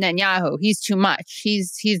criticize Netanyahu. He's too much.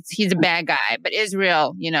 He's a bad guy. But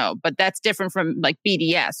Israel, but that's different from like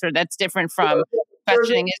BDS, or that's different from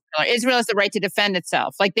questioning Israel. Israel has the right to defend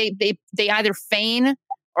itself. Like they either feign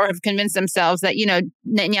or have convinced themselves that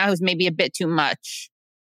Netanyahu's maybe a bit too much.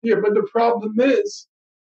 Yeah, but the problem is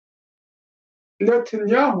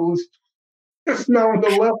Netanyahu is now on the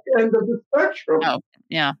left end of the spectrum. Oh,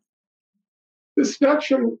 yeah. The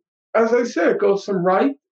spectrum, as I said, goes from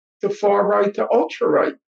right to far right to ultra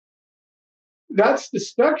right. That's the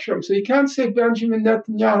spectrum. So you can't say Benjamin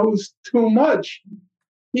Netanyahu's too much.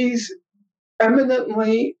 He's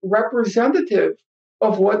eminently representative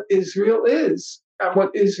of what Israel is and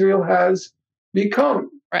what Israel has become.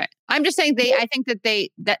 Right. I'm just saying I think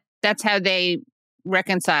that that's how they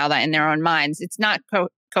reconcile that in their own minds. It's not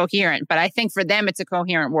coherent, but I think for them it's a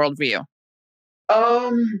coherent worldview.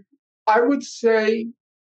 I would say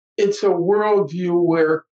it's a worldview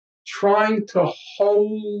where trying to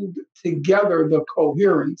hold together the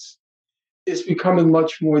coherence is becoming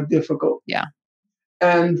much more difficult. Yeah.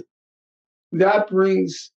 And that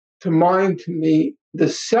brings to mind to me the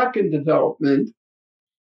second development,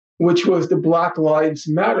 which was the Black Lives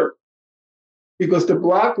Matter. Because the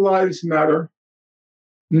Black Lives Matter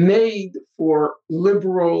made for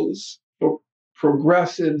liberals, for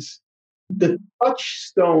progressives, the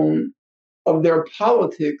touchstone of their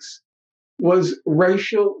politics was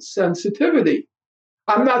racial sensitivity.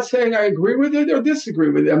 I'm not saying I agree with it or disagree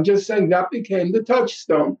with it. I'm just saying that became the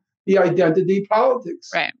touchstone, the identity politics.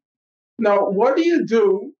 Right. Now, what do you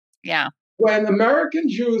do when American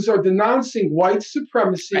Jews are denouncing white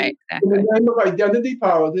supremacy in the name of identity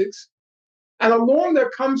politics, and along there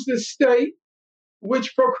comes this state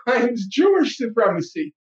which proclaims Jewish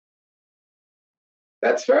supremacy?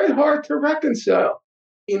 That's very hard to reconcile.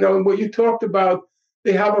 What you talked about,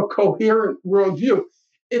 they have a coherent worldview.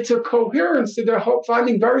 It's a coherence that they're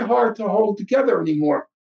finding very hard to hold together anymore.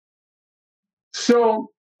 So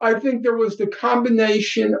I think there was the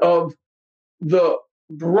combination of the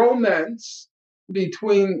bromance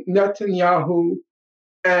between Netanyahu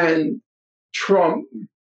and Trump,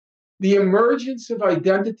 the emergence of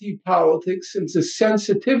identity politics and the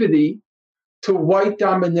sensitivity to white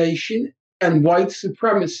domination and white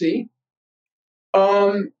supremacy.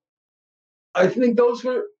 I think those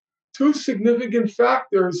were two significant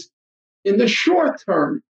factors in the short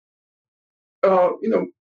term.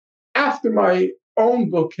 After my own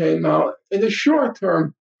book came out, in the short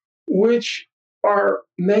term, which are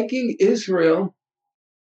making Israel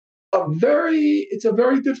it's a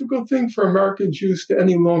very difficult thing for American Jews to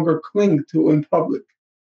any longer cling to in public.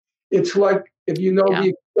 It's like, if you know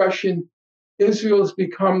the expression, Israel's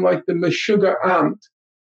become like the Meshuggah Amt,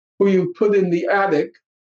 who you put in the attic,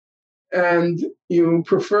 and you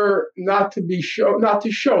prefer not to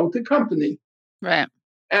show to company. Right.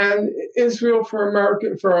 And Israel, for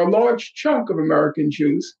a large chunk of American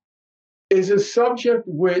Jews, is a subject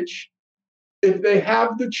which, if they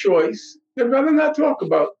have the choice, they'd rather not talk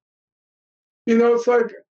about. It's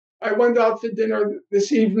like I went out for dinner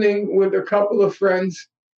this evening with a couple of friends,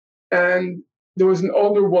 and there was an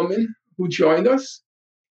older woman who joined us.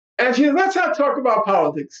 And she said, let's not talk about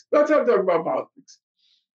politics.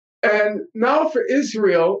 And now for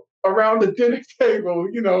Israel, around the dinner table,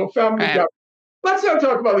 family gathering, let's not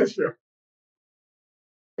talk about Israel.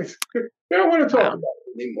 They don't want to talk about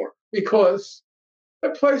it anymore because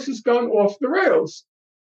the place has gone off the rails.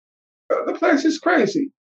 The place is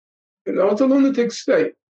crazy. It's a lunatic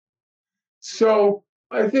state. So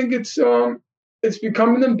I think it's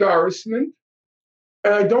become an embarrassment.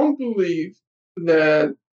 And I don't believe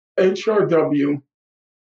that HRW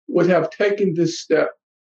would have taken this step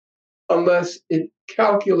unless it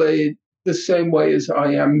calculated the same way as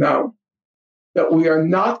I am now, that we are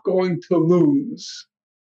not going to lose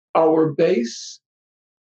our base,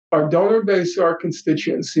 our donor base, our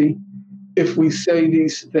constituency, if we say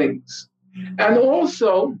these things. And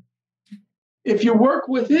also, if you work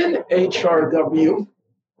within HRW,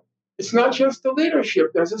 it's not just the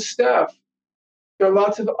leadership, there's a staff. There are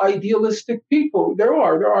lots of idealistic people. There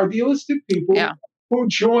are idealistic people who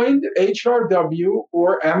joined HRW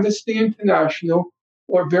or Amnesty International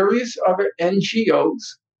or various other NGOs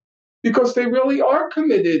because they really are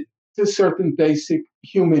committed to certain basic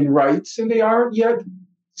human rights, and they aren't yet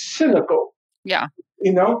cynical, Yeah.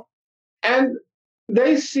 you know, and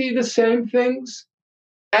they see the same things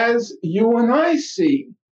as you and I see.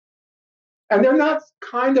 And they're not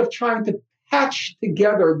kind of trying to patch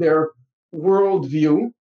together their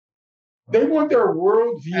worldview. They want their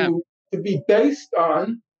worldview to be based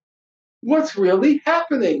on what's really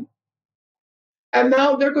happening. And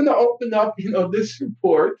now they're going to open up, this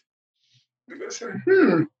report. They're going to say,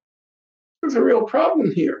 there's a real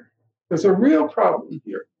problem here. There's a real problem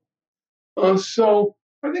here. So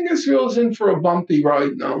I think Israel's in for a bumpy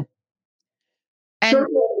ride now. And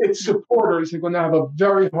certainly its supporters are going to have a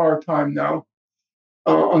very hard time now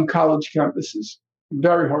on college campuses.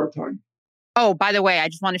 Very hard time. Oh, by the way, I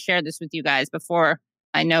just want to share this with you guys before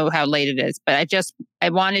I know how late it is, but I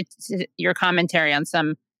wanted your commentary on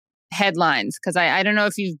some headlines, because I don't know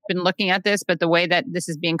if you've been looking at this, but the way that this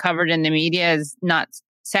is being covered in the media is not,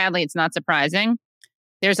 sadly, it's not surprising.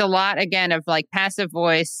 There's a lot, again, of like passive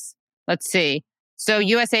voice. Let's see. So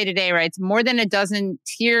USA Today writes, more than a dozen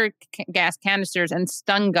tear gas canisters and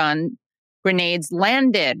stun gun grenades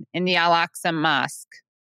landed in the Al-Aqsa Mosque,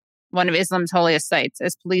 one of Islam's holiest sites,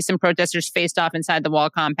 as police and protesters faced off inside the wall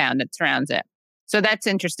compound that surrounds it. So that's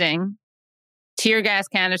interesting. Tear gas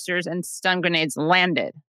canisters and stun grenades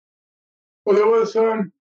landed. Well, there was a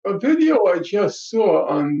video I just saw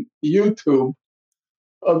on YouTube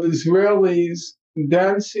of Israelis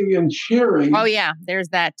dancing and cheering. Oh, yeah, there's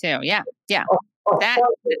that too. Yeah. That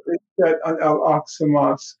on Al-Aqsa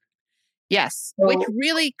Mosque. Yes, which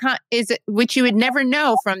really which you would never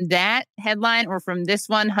know from that headline or from this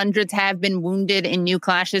one. Hundreds have been wounded in new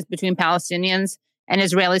clashes between Palestinians and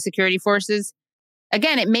Israeli security forces.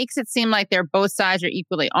 Again, it makes it seem like both sides are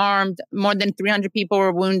equally armed. More than 300 people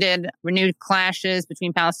were wounded, renewed clashes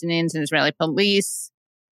between Palestinians and Israeli police.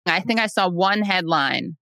 I think I saw one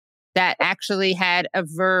headline that actually had a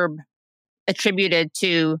verb attributed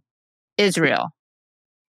to Israel.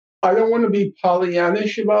 I don't want to be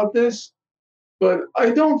Pollyannish about this, but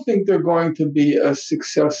I don't think they're going to be as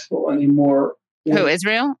successful anymore. Who,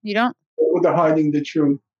 Israel? You don't? With the hiding the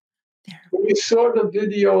truth. We saw the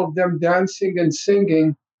video of them dancing and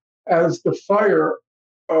singing as the fire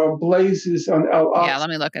blazes on Al-Aqsa. Yeah, let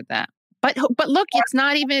me look at that. But look, it's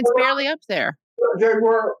barely up there. They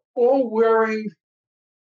were all wearing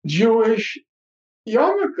Jewish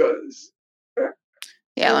yarmulkes.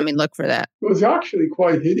 Yeah, let me look for that. It was actually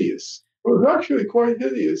quite hideous.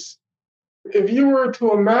 If you were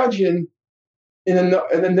to imagine in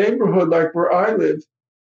a neighborhood like where I live,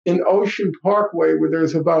 in Ocean Parkway, where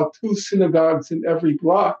there's about 2 synagogues in every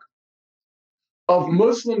block, of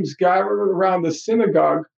Muslims gathered around the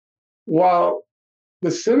synagogue while the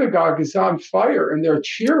synagogue is on fire and they're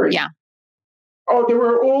cheering. Yeah. Oh, they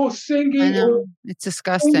were all singing. I know. It's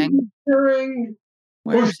disgusting. Cheering.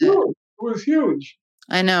 Where is it? It was huge.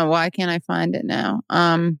 I know. Why can't I find it now?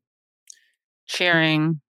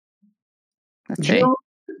 Cheering. Let's see.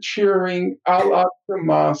 Cheering Al-Aqsa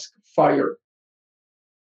Mosque fire.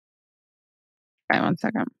 All right, 1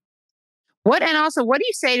 second. What do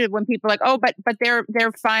you say to when people are like, oh, but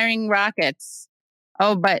they're firing rockets.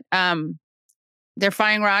 Oh, but they're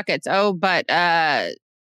firing rockets. Oh, but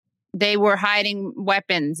they were hiding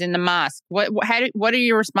weapons in the mosque. What are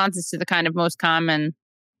your responses to the kind of most common?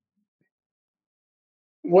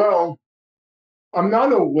 Well, I'm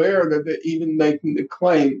not aware that they're even making the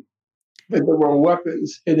claim that there were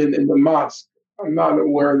weapons hidden in the mosque. I'm not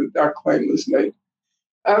aware that claim was made.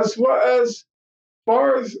 As far as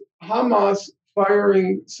Hamas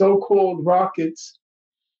firing so-called rockets,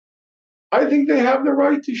 I think they have the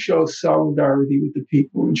right to show solidarity with the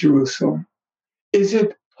people in Jerusalem. Is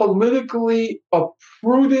it politically a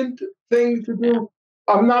prudent thing to do?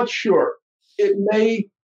 I'm not sure. It may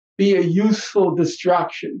be a useful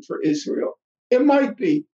distraction for Israel. It might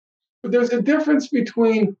be. But there's a difference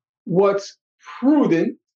between what's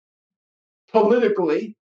prudent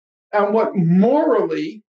politically and what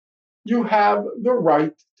morally you have the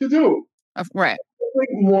right to do. Right.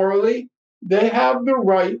 Morally, they have the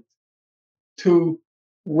right to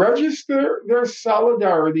register their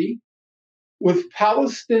solidarity with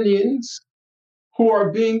Palestinians who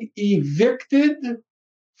are being evicted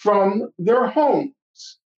from their homes.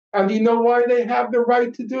 And you know why they have the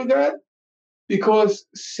right to do that? Because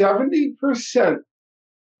 70%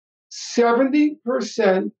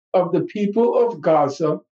 of the people of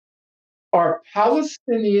Gaza are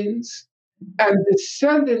Palestinians and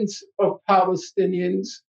descendants of Palestinians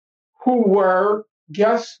who were,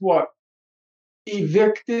 guess what,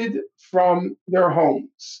 evicted from their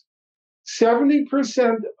homes.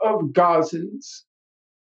 70% of Gazans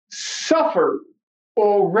suffered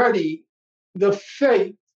already the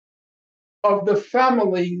fate of the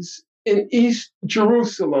families in East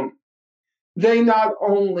Jerusalem. They not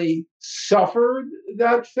only suffered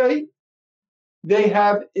that fate, they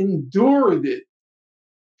have endured it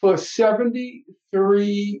for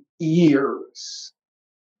 73 years.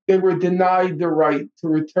 They were denied the right to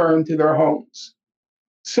return to their homes.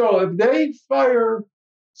 So if they fire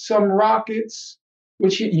some rockets,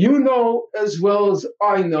 which you know as well as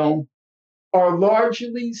I know, are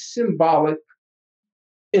largely symbolic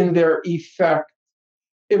in their effect.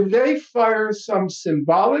 If they fire some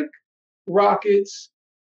symbolic rockets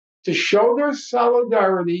to show their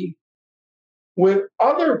solidarity with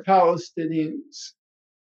other Palestinians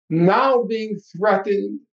now being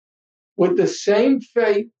threatened with the same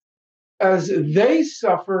fate as they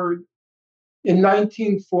suffered in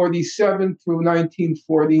 1947 through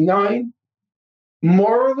 1949,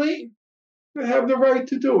 morally, they have the right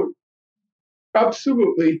to do it.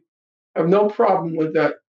 Absolutely. I have no problem with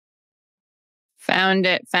that. Found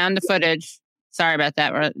the footage. Sorry about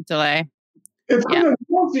that delay. It's going to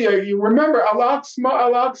nauseate you. Remember,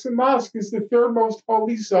 Al-Aqsa Mosque is the third most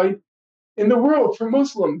holy site in the world for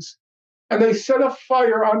Muslims. And they set a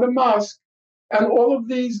fire on the mosque, and all of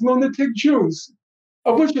these lunatic Jews,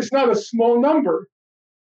 of which is not a small number,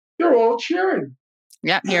 they're all cheering.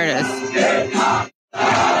 Yep, here it is.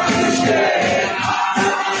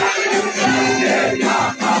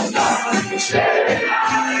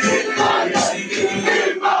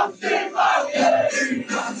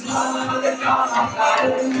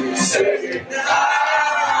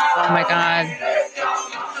 Oh my God.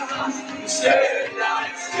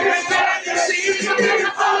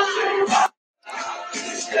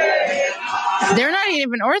 They're not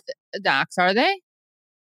even Orthodox, are they?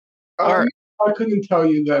 I couldn't tell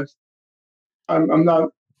you that. I'm not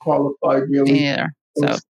qualified, really. Me neither.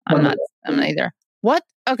 So I'm not either. What?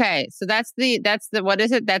 Okay, so that's the what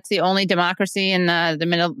is it? That's the only democracy in the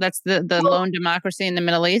middle. That's the lone democracy in the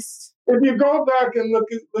Middle East. If you go back and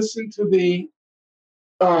listen to the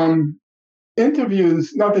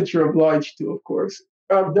interviews, not that you're obliged to, of course,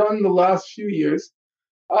 I've done the last few years,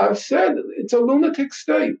 I've said it's a lunatic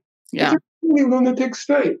state. Yeah. It's a really lunatic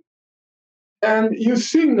state. And you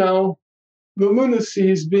see now the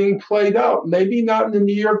lunacy is being played out. Maybe not in the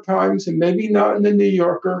New York Times, and maybe not in the New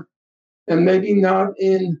Yorker, and maybe not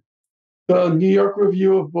in the New York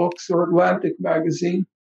Review of Books or Atlantic magazine,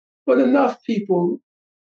 but enough people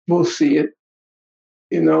will see it.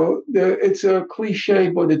 You know, it's a cliche,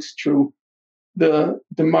 but it's true. The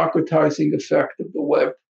democratizing effect of the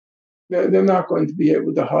web. They're not going to be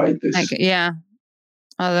able to hide this. Yeah.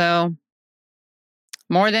 Although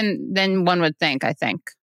more than one would think, I think,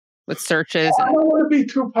 with searches. I don't want to be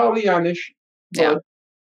too Pollyannish, but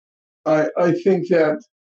I think that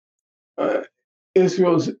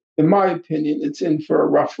Israel's, in my opinion, it's in for a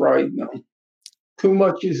rough ride now. Too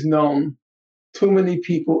much is known. Too many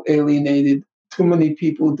people alienated. Too many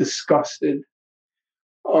people disgusted.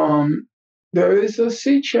 There is a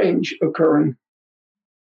sea change occurring.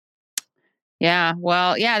 Yeah,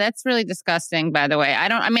 well, yeah, that's really disgusting, by the way.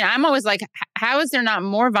 I'm always like, how is there not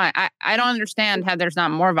more violence? I don't understand how there's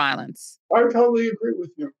not more violence. I totally agree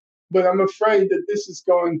with you. But I'm afraid that this is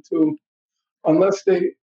going to, unless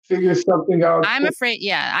they figure something out. I'm afraid,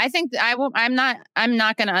 yeah. I think I'm not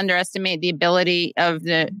going to underestimate the ability of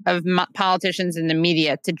politicians and the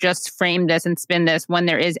media to just frame this and spin this when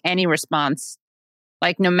there is any response.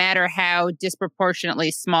 Like, no matter how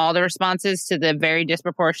disproportionately small the response is to the very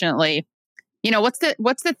disproportionately. You know, what's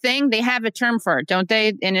the thing? They have a term for it, don't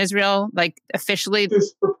they, in Israel? Like, officially?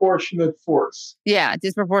 Disproportionate force. Yeah,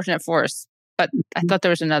 disproportionate force. But I thought there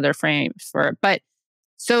was another frame for it. But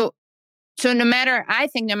so no matter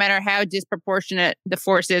how disproportionate the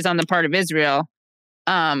force is on the part of Israel,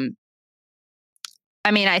 I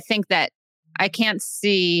think that I can't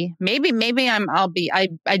see, maybe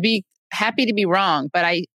I'd be happy to be wrong, but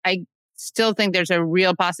I still think there's a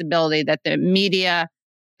real possibility that the media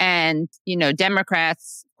and, you know,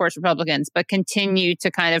 Democrats, of course, Republicans, but continue to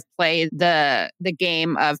kind of play the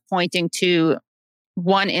game of pointing to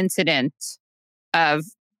one incident of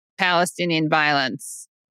Palestinian violence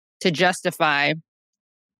to justify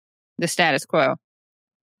the status quo.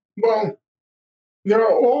 Well, there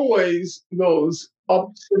are always those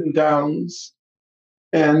ups and downs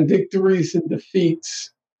and victories and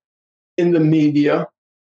defeats in the media.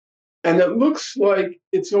 And it looks like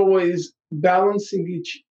it's always balancing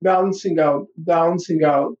out,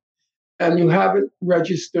 and you haven't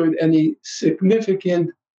registered any significant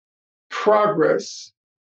progress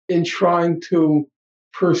in trying to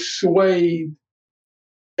persuade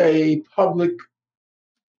a public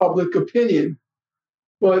opinion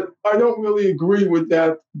But I don't really agree with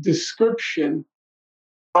that description.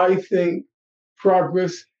 I think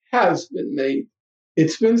progress has been made.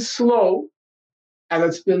 It's been slow and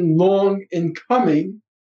it's been long in coming,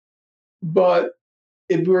 but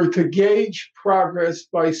if we were to gauge progress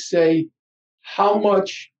by, say, how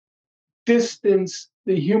much distance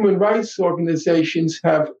the human rights organizations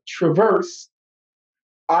have traversed,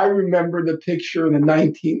 I remember the picture in the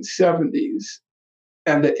 1970s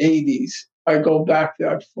and the 80s. I go back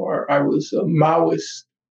that far. I was a Maoist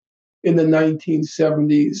in the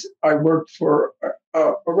 1970s. I worked for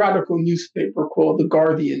a radical newspaper called The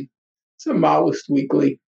Guardian. It's a Maoist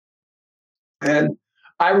weekly. And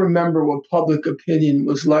I remember what public opinion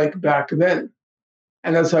was like back then.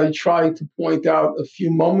 And as I tried to point out a few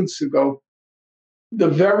moments ago, the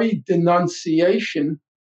very denunciation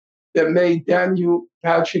that made Daniel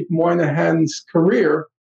Patrick Moynihan's career,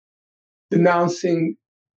 denouncing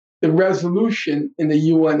the resolution in the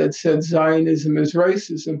UN that said Zionism is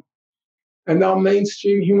racism. And now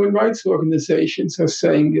mainstream human rights organizations are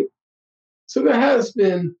saying it. So there has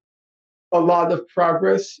been a lot of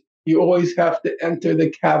progress. You always have to enter the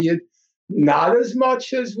caveat, not as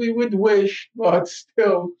much as we would wish, but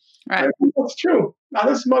still, right. That's true. Not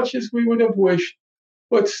as much as we would have wished,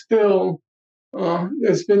 but still,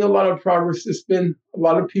 there's been a lot of progress. There's been a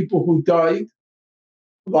lot of people who died,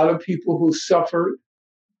 a lot of people who suffered,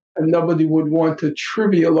 and nobody would want to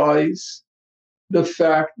trivialize the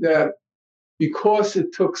fact that because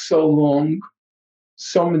it took so long,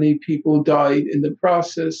 so many people died in the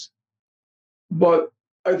process. But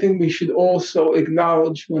I think we should also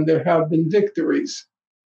acknowledge when there have been victories.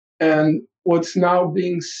 And what's now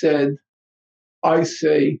being said, I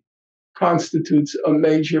say, constitutes a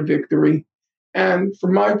major victory. And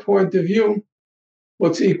from my point of view,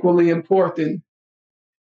 what's equally important,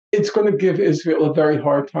 it's going to give Israel a very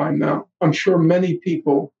hard time now. I'm sure many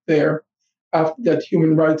people there, after that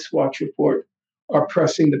Human Rights Watch report, are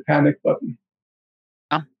pressing the panic button.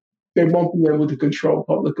 Oh. They won't be able to control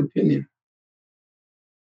public opinion.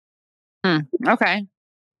 Okay.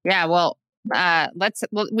 Yeah, well,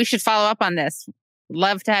 we should follow up on this.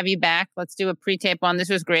 Love to have you back. Let's do a pre-tape on this.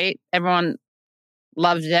 Was great. Everyone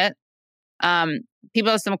loved it.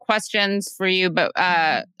 People have some questions for you, but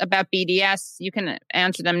about BDS, you can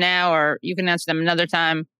answer them now, or you can answer them another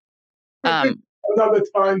time. Another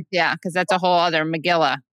time. Yeah, because that's a whole other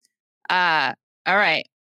Megillah. All right.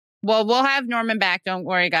 Well, we'll have Norman back. Don't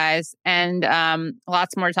worry, guys. And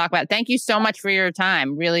lots more to talk about. Thank you so much for your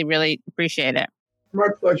time. Really, really appreciate it. My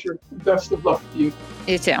pleasure. Best of luck to you.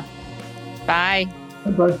 You too. Bye.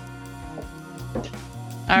 Bye-bye.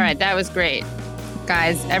 All right. That was great.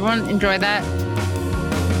 Guys, everyone enjoy that?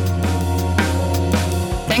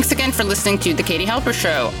 Thanks again for listening to The Katie Halper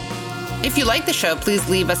Show. If you like the show, please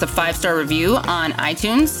leave us a 5-star review on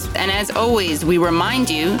iTunes. And as always, we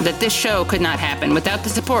remind you that this show could not happen without the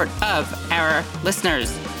support of our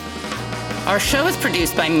listeners. Our show is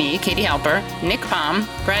produced by me, Katie Halper, Nick Palm.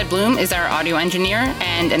 Brad Bloom is our audio engineer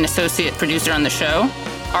and an associate producer on the show.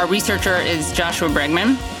 Our researcher is Joshua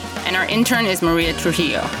Bregman. And our intern is Maria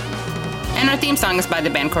Trujillo. And our theme song is by the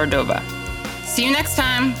band Cordova. See you next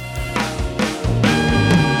time.